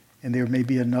 And there may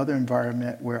be another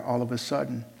environment where all of a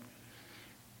sudden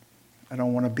I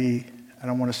don't want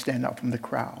to stand out from the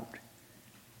crowd.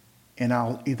 And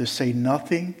I'll either say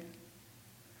nothing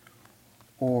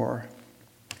or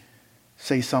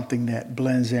say something that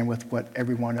blends in with what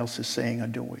everyone else is saying or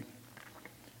doing.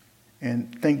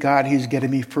 And thank God he's getting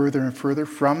me further and further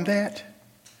from that.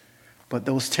 But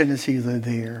those tendencies are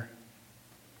there.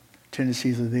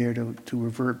 Tendencies are there to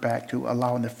revert back to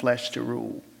allowing the flesh to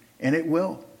rule. And it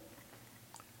will.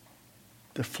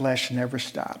 The flesh never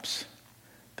stops.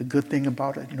 The good thing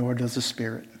about it, nor does the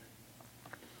Spirit.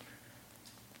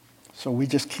 So we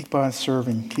just keep on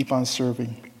serving, keep on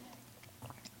serving.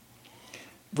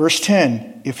 Verse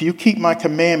 10, if you keep my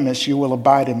commandments, you will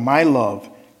abide in my love,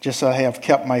 just as I have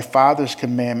kept my Father's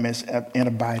commandments and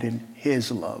abide in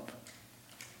his love.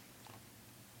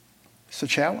 It's a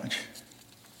challenge.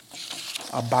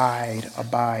 Abide,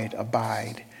 abide,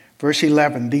 abide. Verse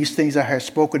 11, these things I have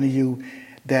spoken to you,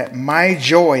 that my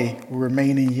joy will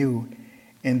remain in you,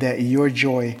 and that your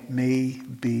joy may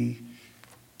be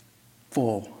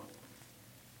full.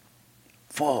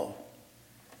 Full.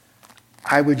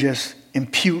 I would just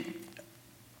impute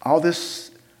all this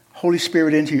Holy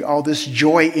Spirit into you, all this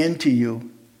joy into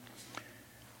you,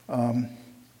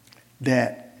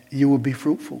 that you will be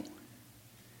fruitful.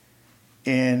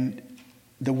 And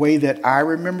the way that I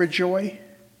remember joy,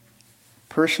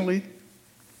 personally,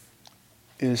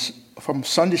 is from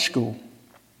Sunday school.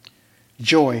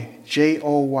 Joy,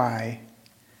 Joy.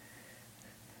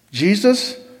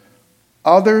 Jesus,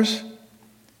 others,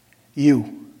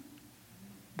 you.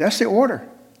 That's the order.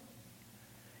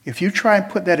 If you try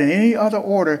and put that in any other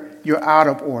order, you're out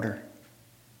of order.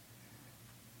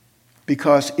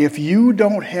 Because if you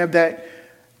don't have that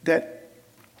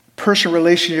personal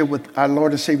relationship with our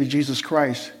Lord and Savior Jesus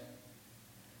Christ,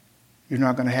 you're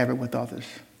not going to have it with others.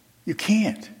 You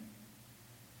can't.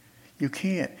 You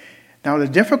can't. Now, the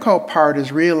difficult part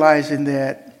is realizing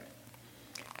that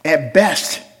at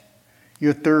best,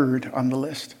 you're third on the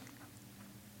list.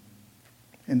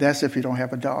 And that's if you don't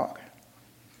have a dog.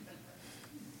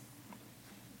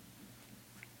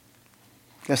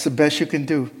 That's the best you can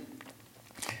do.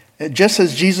 Just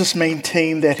as Jesus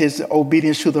maintained that his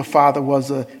obedience to the Father was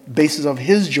the basis of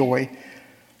his joy,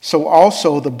 so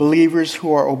also the believers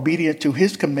who are obedient to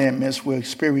his commandments will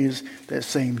experience that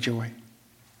same joy.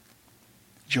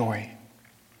 Joy.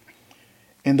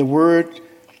 In the Word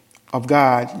of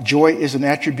God, joy is an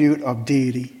attribute of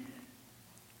deity.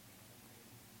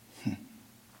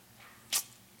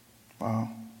 Wow.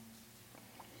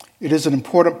 It is an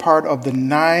important part of the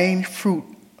 9 fruit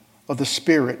of the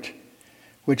Spirit,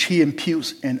 which he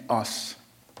imputes in us.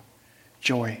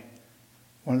 Joy.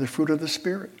 One of the fruit of the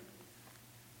Spirit.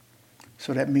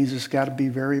 So that means it's got to be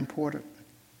very important.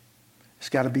 It's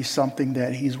got to be something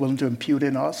that he's willing to impute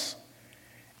in us.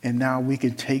 And now we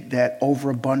can take that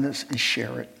overabundance and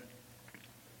share it.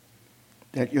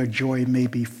 That your joy may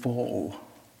be full.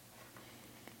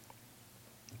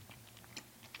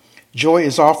 Joy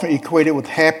is often equated with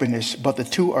happiness, but the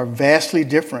two are vastly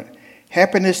different.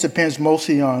 Happiness depends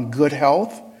mostly on good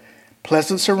health,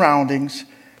 pleasant surroundings,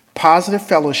 positive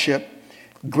fellowship,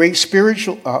 great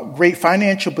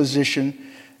financial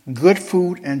position, good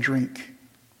food and drink.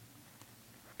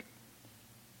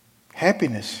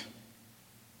 Happiness.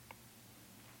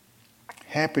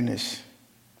 Happiness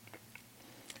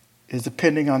is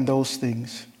depending on those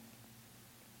things.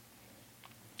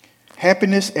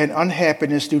 Happiness and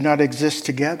unhappiness do not exist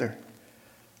together,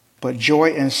 but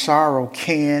joy and sorrow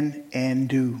can and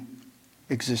do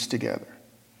exist together.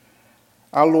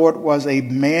 Our Lord was a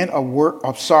man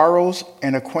of sorrows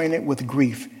and acquainted with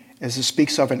grief, as it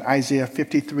speaks of in Isaiah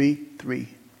 53:3.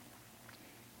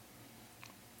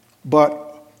 But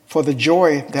for the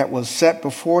joy that was set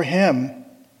before him,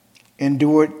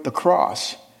 endured the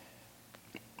cross,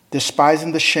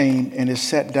 despising the shame, and is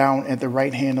set down at the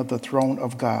right hand of the throne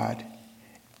of God.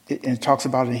 It talks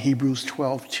about it in Hebrews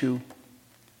 12:2,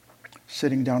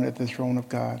 sitting down at the throne of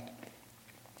God.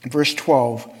 Verse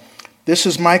 12, this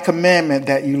is my commandment,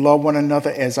 that you love one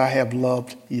another as I have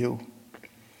loved you.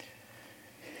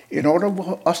 In order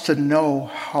for us to know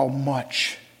how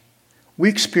much, we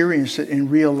experience it in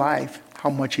real life, how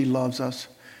much he loves us,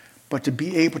 but to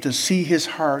be able to see his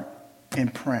heart in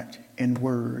print, in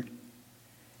word,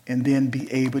 and then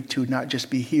be able to not just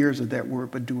be hearers of that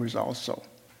word, but doers also.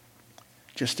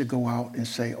 Just to go out and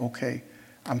say, okay,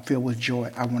 I'm filled with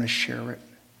joy. I want to share it.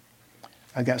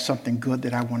 I got something good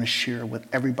that I want to share with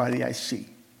everybody I see.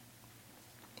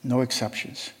 No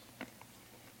exceptions.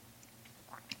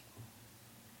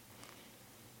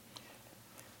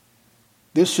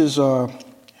 This is a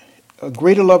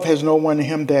greater love has no one in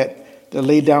him that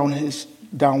lay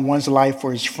down one's life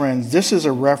for his friends. This is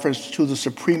a reference to the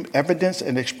supreme evidence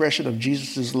and expression of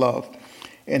Jesus' love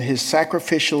and his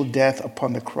sacrificial death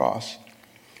upon the cross.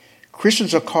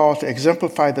 Christians are called to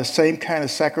exemplify the same kind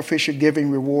of sacrificial giving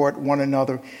reward one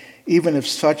another, even if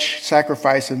such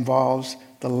sacrifice involves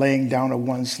the laying down of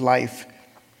one's life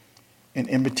and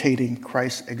imitating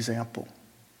Christ's example.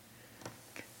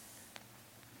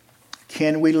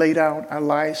 Can we lay down our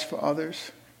lives for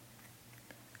others?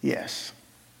 Yes.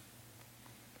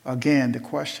 Again, the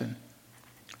question,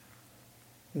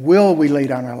 will we lay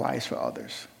down our lives for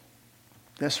others?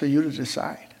 That's for you to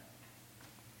decide.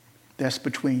 That's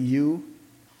between you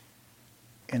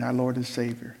and our Lord and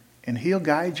Savior. And he'll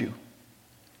guide you.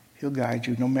 He'll guide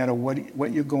you. No matter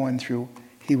what you're going through,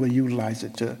 he will utilize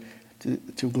it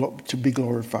to be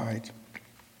glorified.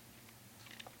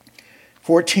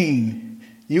 14,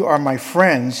 you are my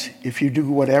friends if you do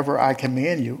whatever I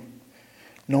command you.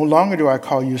 No longer do I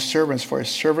call you servants, for a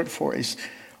servant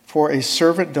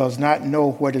does not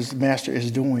know what his master is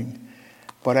doing.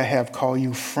 But I have called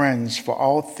you friends, for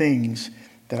all things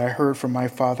that I heard from my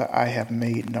Father I have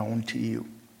made known to you.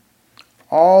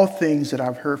 All things that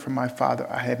I've heard from my Father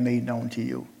I have made known to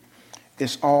you.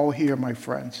 It's all here, my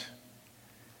friends.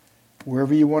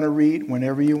 Wherever you want to read,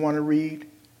 whenever you want to read,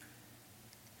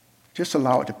 just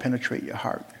allow it to penetrate your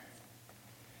heart.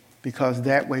 Because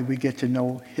that way we get to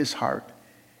know his heart.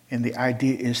 And the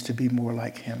idea is to be more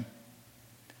like him.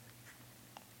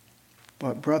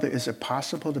 But brother, is it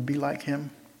possible to be like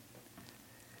him?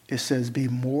 It says be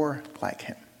more like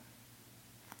him.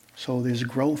 So there's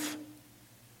growth.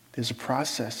 There's a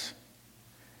process.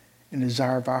 And the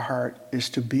desire of our heart is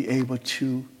to be able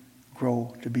to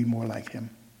grow to be more like him.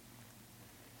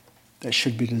 That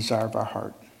should be the desire of our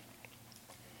heart.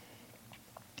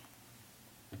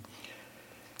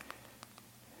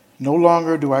 No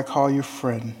longer do I call you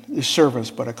servants,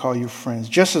 but I call you friends.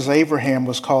 Just as Abraham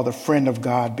was called a friend of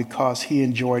God because he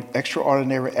enjoyed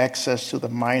extraordinary access to the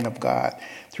mind of God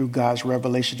through God's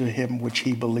revelation to him, which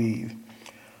he believed.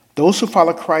 Those who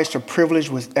follow Christ are privileged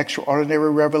with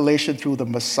extraordinary revelation through the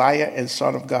Messiah and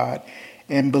Son of God,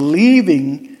 and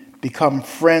believing become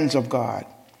friends of God.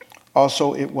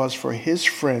 Also, it was for his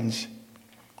friends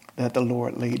that the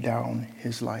Lord laid down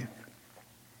his life.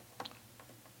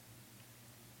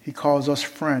 He calls us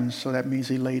friends, so that means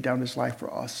he laid down his life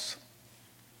for us.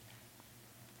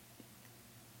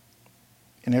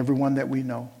 And everyone that we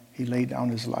know, he laid down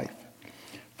his life.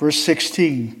 Verse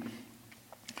 16,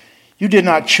 you did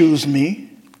not choose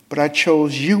me, but I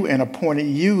chose you and appointed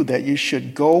you that you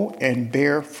should go and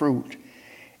bear fruit,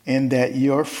 and that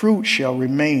your fruit shall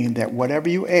remain, that whatever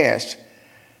you ask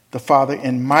the Father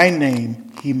in my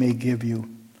name, he may give you.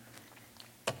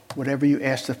 Whatever you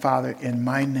ask the Father in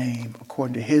my name,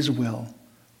 according to his will,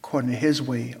 according to his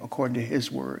way, according to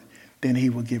his word, then he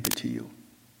will give it to you.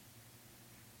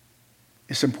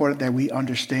 It's important that we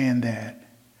understand that.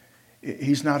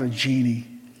 He's not a genie.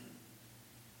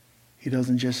 He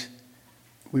doesn't just,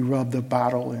 we rub the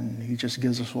bottle and he just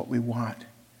gives us what we want.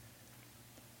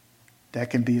 That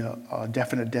can be a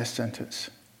definite death sentence.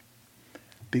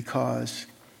 Because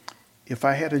if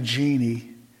I had a genie,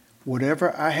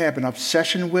 whatever I have an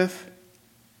obsession with,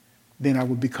 then I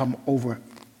would become over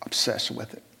obsessed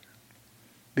with it.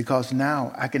 Because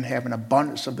now I can have an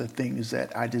abundance of the things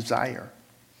that I desire.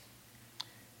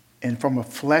 And from a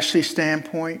fleshly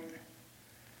standpoint,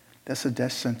 that's a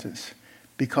death sentence.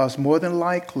 Because more than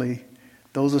likely,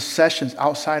 those obsessions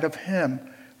outside of him,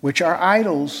 which are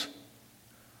idols,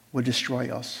 will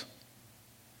destroy us.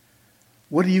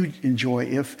 What do you enjoy?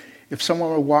 If someone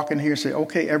were walking here and say,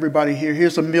 okay, everybody here,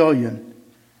 here's $1 million.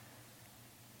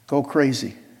 Go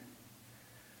crazy.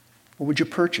 What would you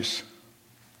purchase?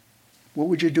 What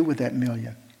would you do with that $1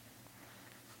 million?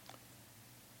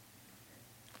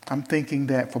 I'm thinking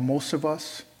that for most of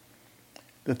us,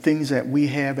 the things that we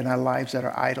have in our lives that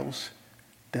are idols,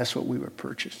 that's what we would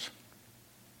purchase.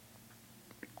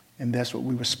 And that's what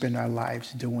we would spend our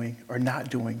lives doing or not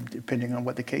doing, depending on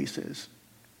what the case is.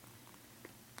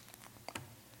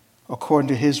 According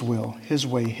to his will, his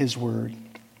way, his word.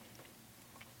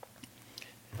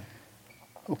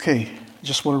 Okay,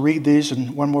 just want to read these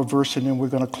and one more verse and then we're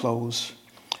going to close.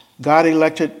 God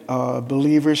elected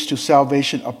believers to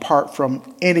salvation apart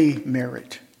from any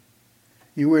merit.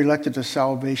 You were elected to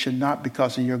salvation not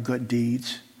because of your good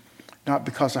deeds, not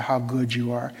because of how good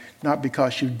you are, not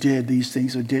because you did these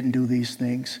things or didn't do these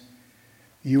things.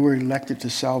 You were elected to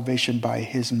salvation by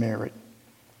his merit.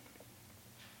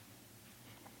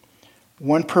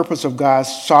 One purpose of God's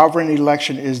sovereign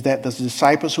election is that the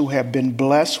disciples who have been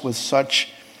blessed with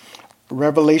such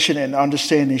revelation and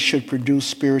understanding should produce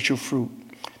spiritual fruit.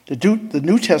 The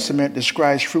New Testament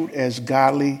describes fruit as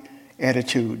godly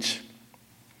attitudes,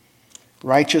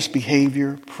 righteous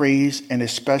behavior, praise, and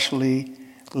especially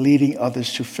leading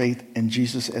others to faith in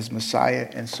Jesus as Messiah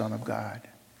and Son of God.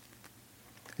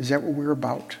 Is that what we're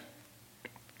about?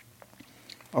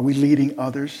 Are we leading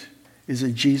others? Is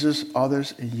it Jesus,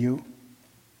 others, and you?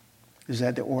 Is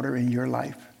that the order in your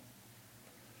life?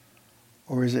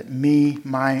 Or is it me,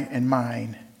 mine, and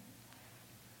mine?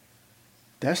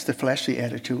 That's the fleshly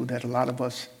attitude that a lot of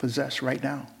us possess right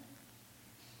now.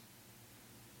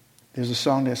 There's a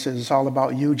song that says, it's all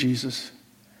about you, Jesus.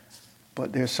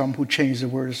 But there's some who change the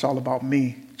word, it's all about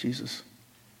me, Jesus.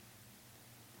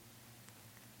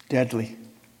 Deadly.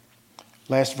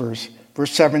 Last verse.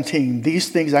 Verse 17. These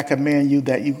things I command you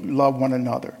that you love one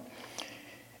another.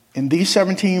 In these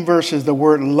 17 verses, the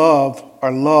word love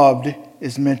or loved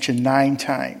is mentioned 9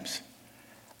 times.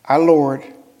 Our Lord,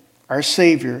 our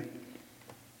Savior,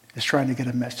 is trying to get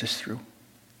a message through.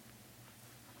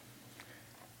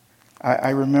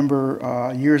 I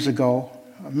remember years ago,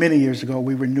 many years ago,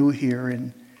 we were new here,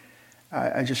 and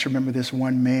I just remember this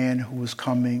one man who was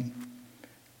came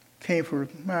for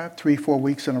 3-4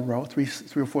 weeks in a row, three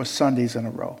or four Sundays in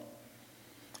a row.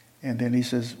 And then he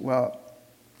says, well,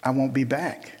 I won't be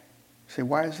back. I say,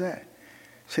 why is that?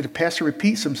 I say, the pastor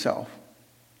repeats himself.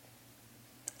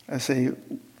 I say,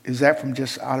 is that from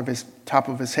just out of his top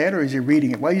of his head, or is he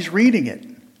reading it? Well, he's reading it.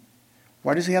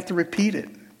 Why does he have to repeat it?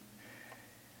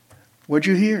 What'd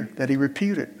you hear that he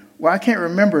repeated? Well, I can't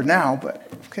remember now,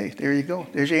 but okay, there you go.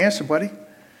 There's your answer, buddy.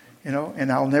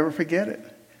 And I'll never forget it.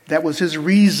 That was his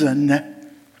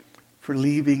reason for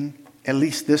leaving at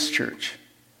least this church.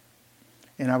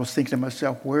 And I was thinking to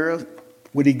myself, where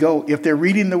would he go if they're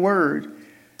reading the word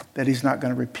that he's not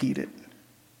going to repeat it?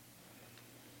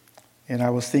 And I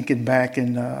was thinking back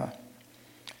in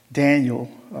Daniel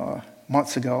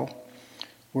months ago,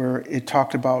 where it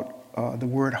talked about the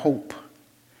word hope.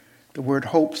 The word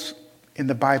hopes in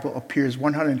the Bible appears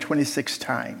 126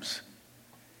 times.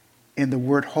 And the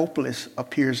word hopeless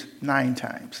appears 9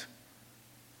 times.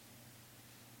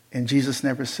 And Jesus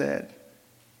never said,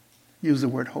 use the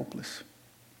word hopeless.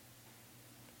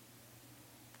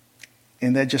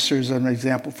 And that just serves as an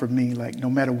example for me, like no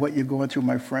matter what you're going through,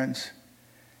 my friends,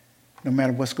 no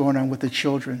matter what's going on with the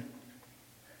children,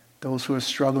 those who are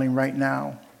struggling right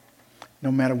now,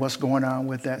 no matter what's going on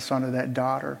with that son or that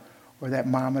daughter, or that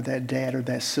mom or that dad or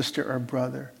that sister or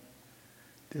brother,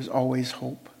 there's always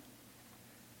hope.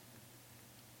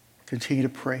 Continue to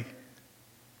pray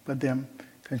for them.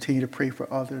 Continue to pray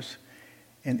for others.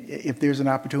 And if there's an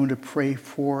opportunity to pray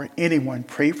for anyone,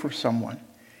 pray for someone.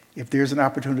 If there's an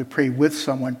opportunity to pray with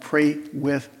someone, pray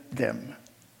with them.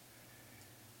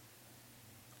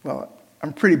 Well,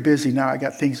 I'm pretty busy now. I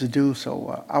got things to do,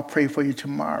 so I'll pray for you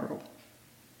tomorrow.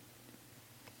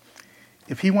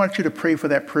 If he wanted you to pray for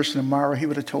that person tomorrow, he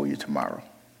would have told you tomorrow.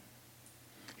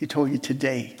 He told you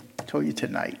today. He told you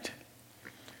tonight.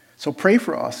 So pray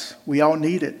for us. We all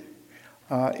need it.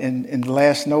 In the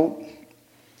last note,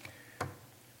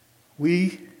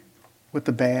 we, with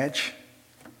the badge,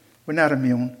 we're not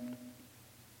immune.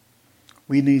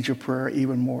 We need your prayer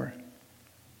even more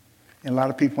And a lot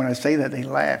of people, when I say that, they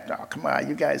laugh. Oh, come on,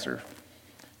 you guys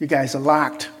are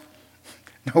locked.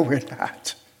 No, we're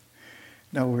not.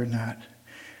 No, we're not.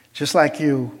 Just like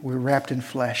you, we're wrapped in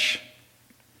flesh.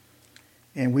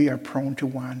 And we are prone to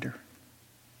wander.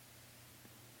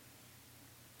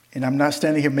 And I'm not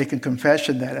standing here making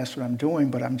confession that that's what I'm doing,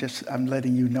 but I'm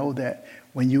letting you know that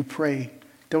when you pray,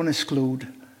 don't exclude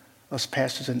us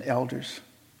pastors and elders.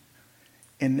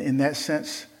 In that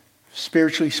sense,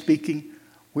 spiritually speaking,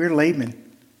 we're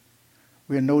laymen.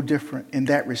 We're no different in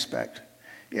that respect.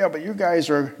 Yeah, but you guys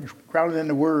are grounded in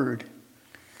the Word.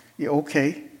 Yeah,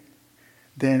 okay.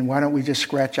 Then why don't we just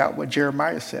scratch out what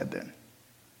Jeremiah said then?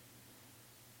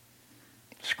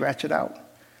 Scratch it out.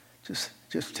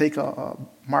 Just take a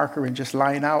marker and just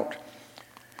line out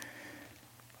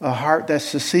a heart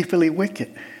that's deceitfully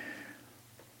wicked,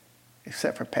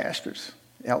 except for pastors,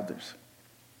 elders.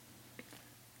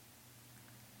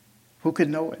 Who could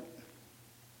know it?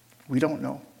 We don't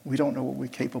know. We don't know what we're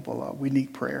capable of. We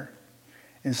need prayer.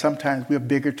 And sometimes we're a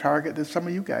bigger target than some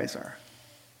of you guys are.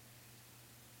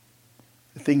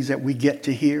 The things that we get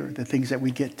to hear, the things that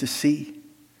we get to see,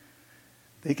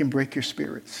 they can break your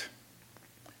spirits.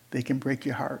 They can break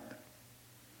your heart.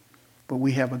 But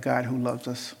we have a God who loves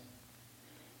us.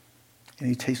 And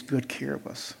he takes good care of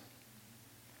us.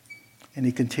 And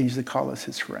he continues to call us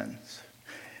his friends.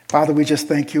 Father, we just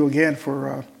thank you again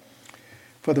for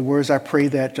the words. I pray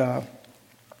that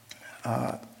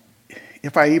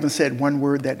if I even said one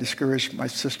word that discouraged my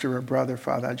sister or brother,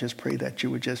 Father, I just pray that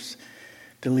you would just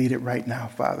delete it right now,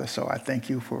 Father. So I thank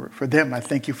you for them. I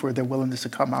thank you for their willingness to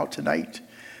come out tonight.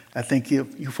 I thank you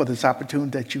for this opportunity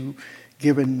that you've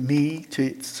given me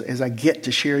as I get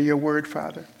to share your word,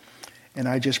 Father. And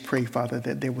I just pray, Father,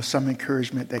 that there was some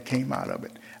encouragement that came out of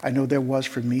it. I know there was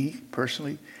for me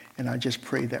personally, and I just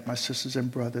pray that my sisters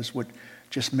and brothers would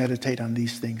just meditate on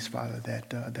these things, Father,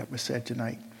 that were said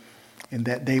tonight, and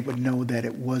that they would know that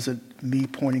it wasn't me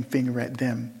pointing finger at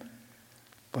them,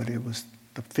 but it was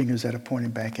the fingers that are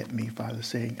pointing back at me, Father,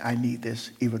 saying, I need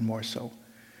this even more so.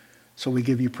 So we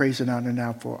give you praise and honor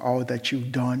now for all that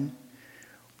you've done.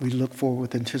 We look forward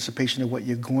with anticipation of what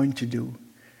you're going to do,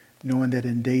 knowing that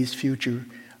in days future,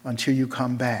 until you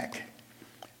come back,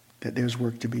 that there's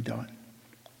work to be done.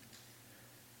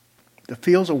 The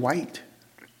fields are white,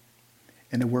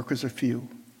 and the workers are few.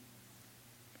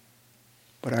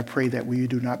 But I pray that we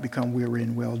do not become weary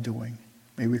in well-doing.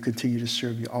 May we continue to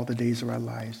serve you all the days of our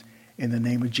lives. In the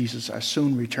name of Jesus, our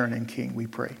soon returning King, we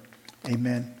pray.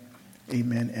 Amen,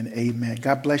 amen, and amen.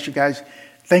 God bless you guys.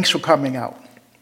 Thanks for coming out.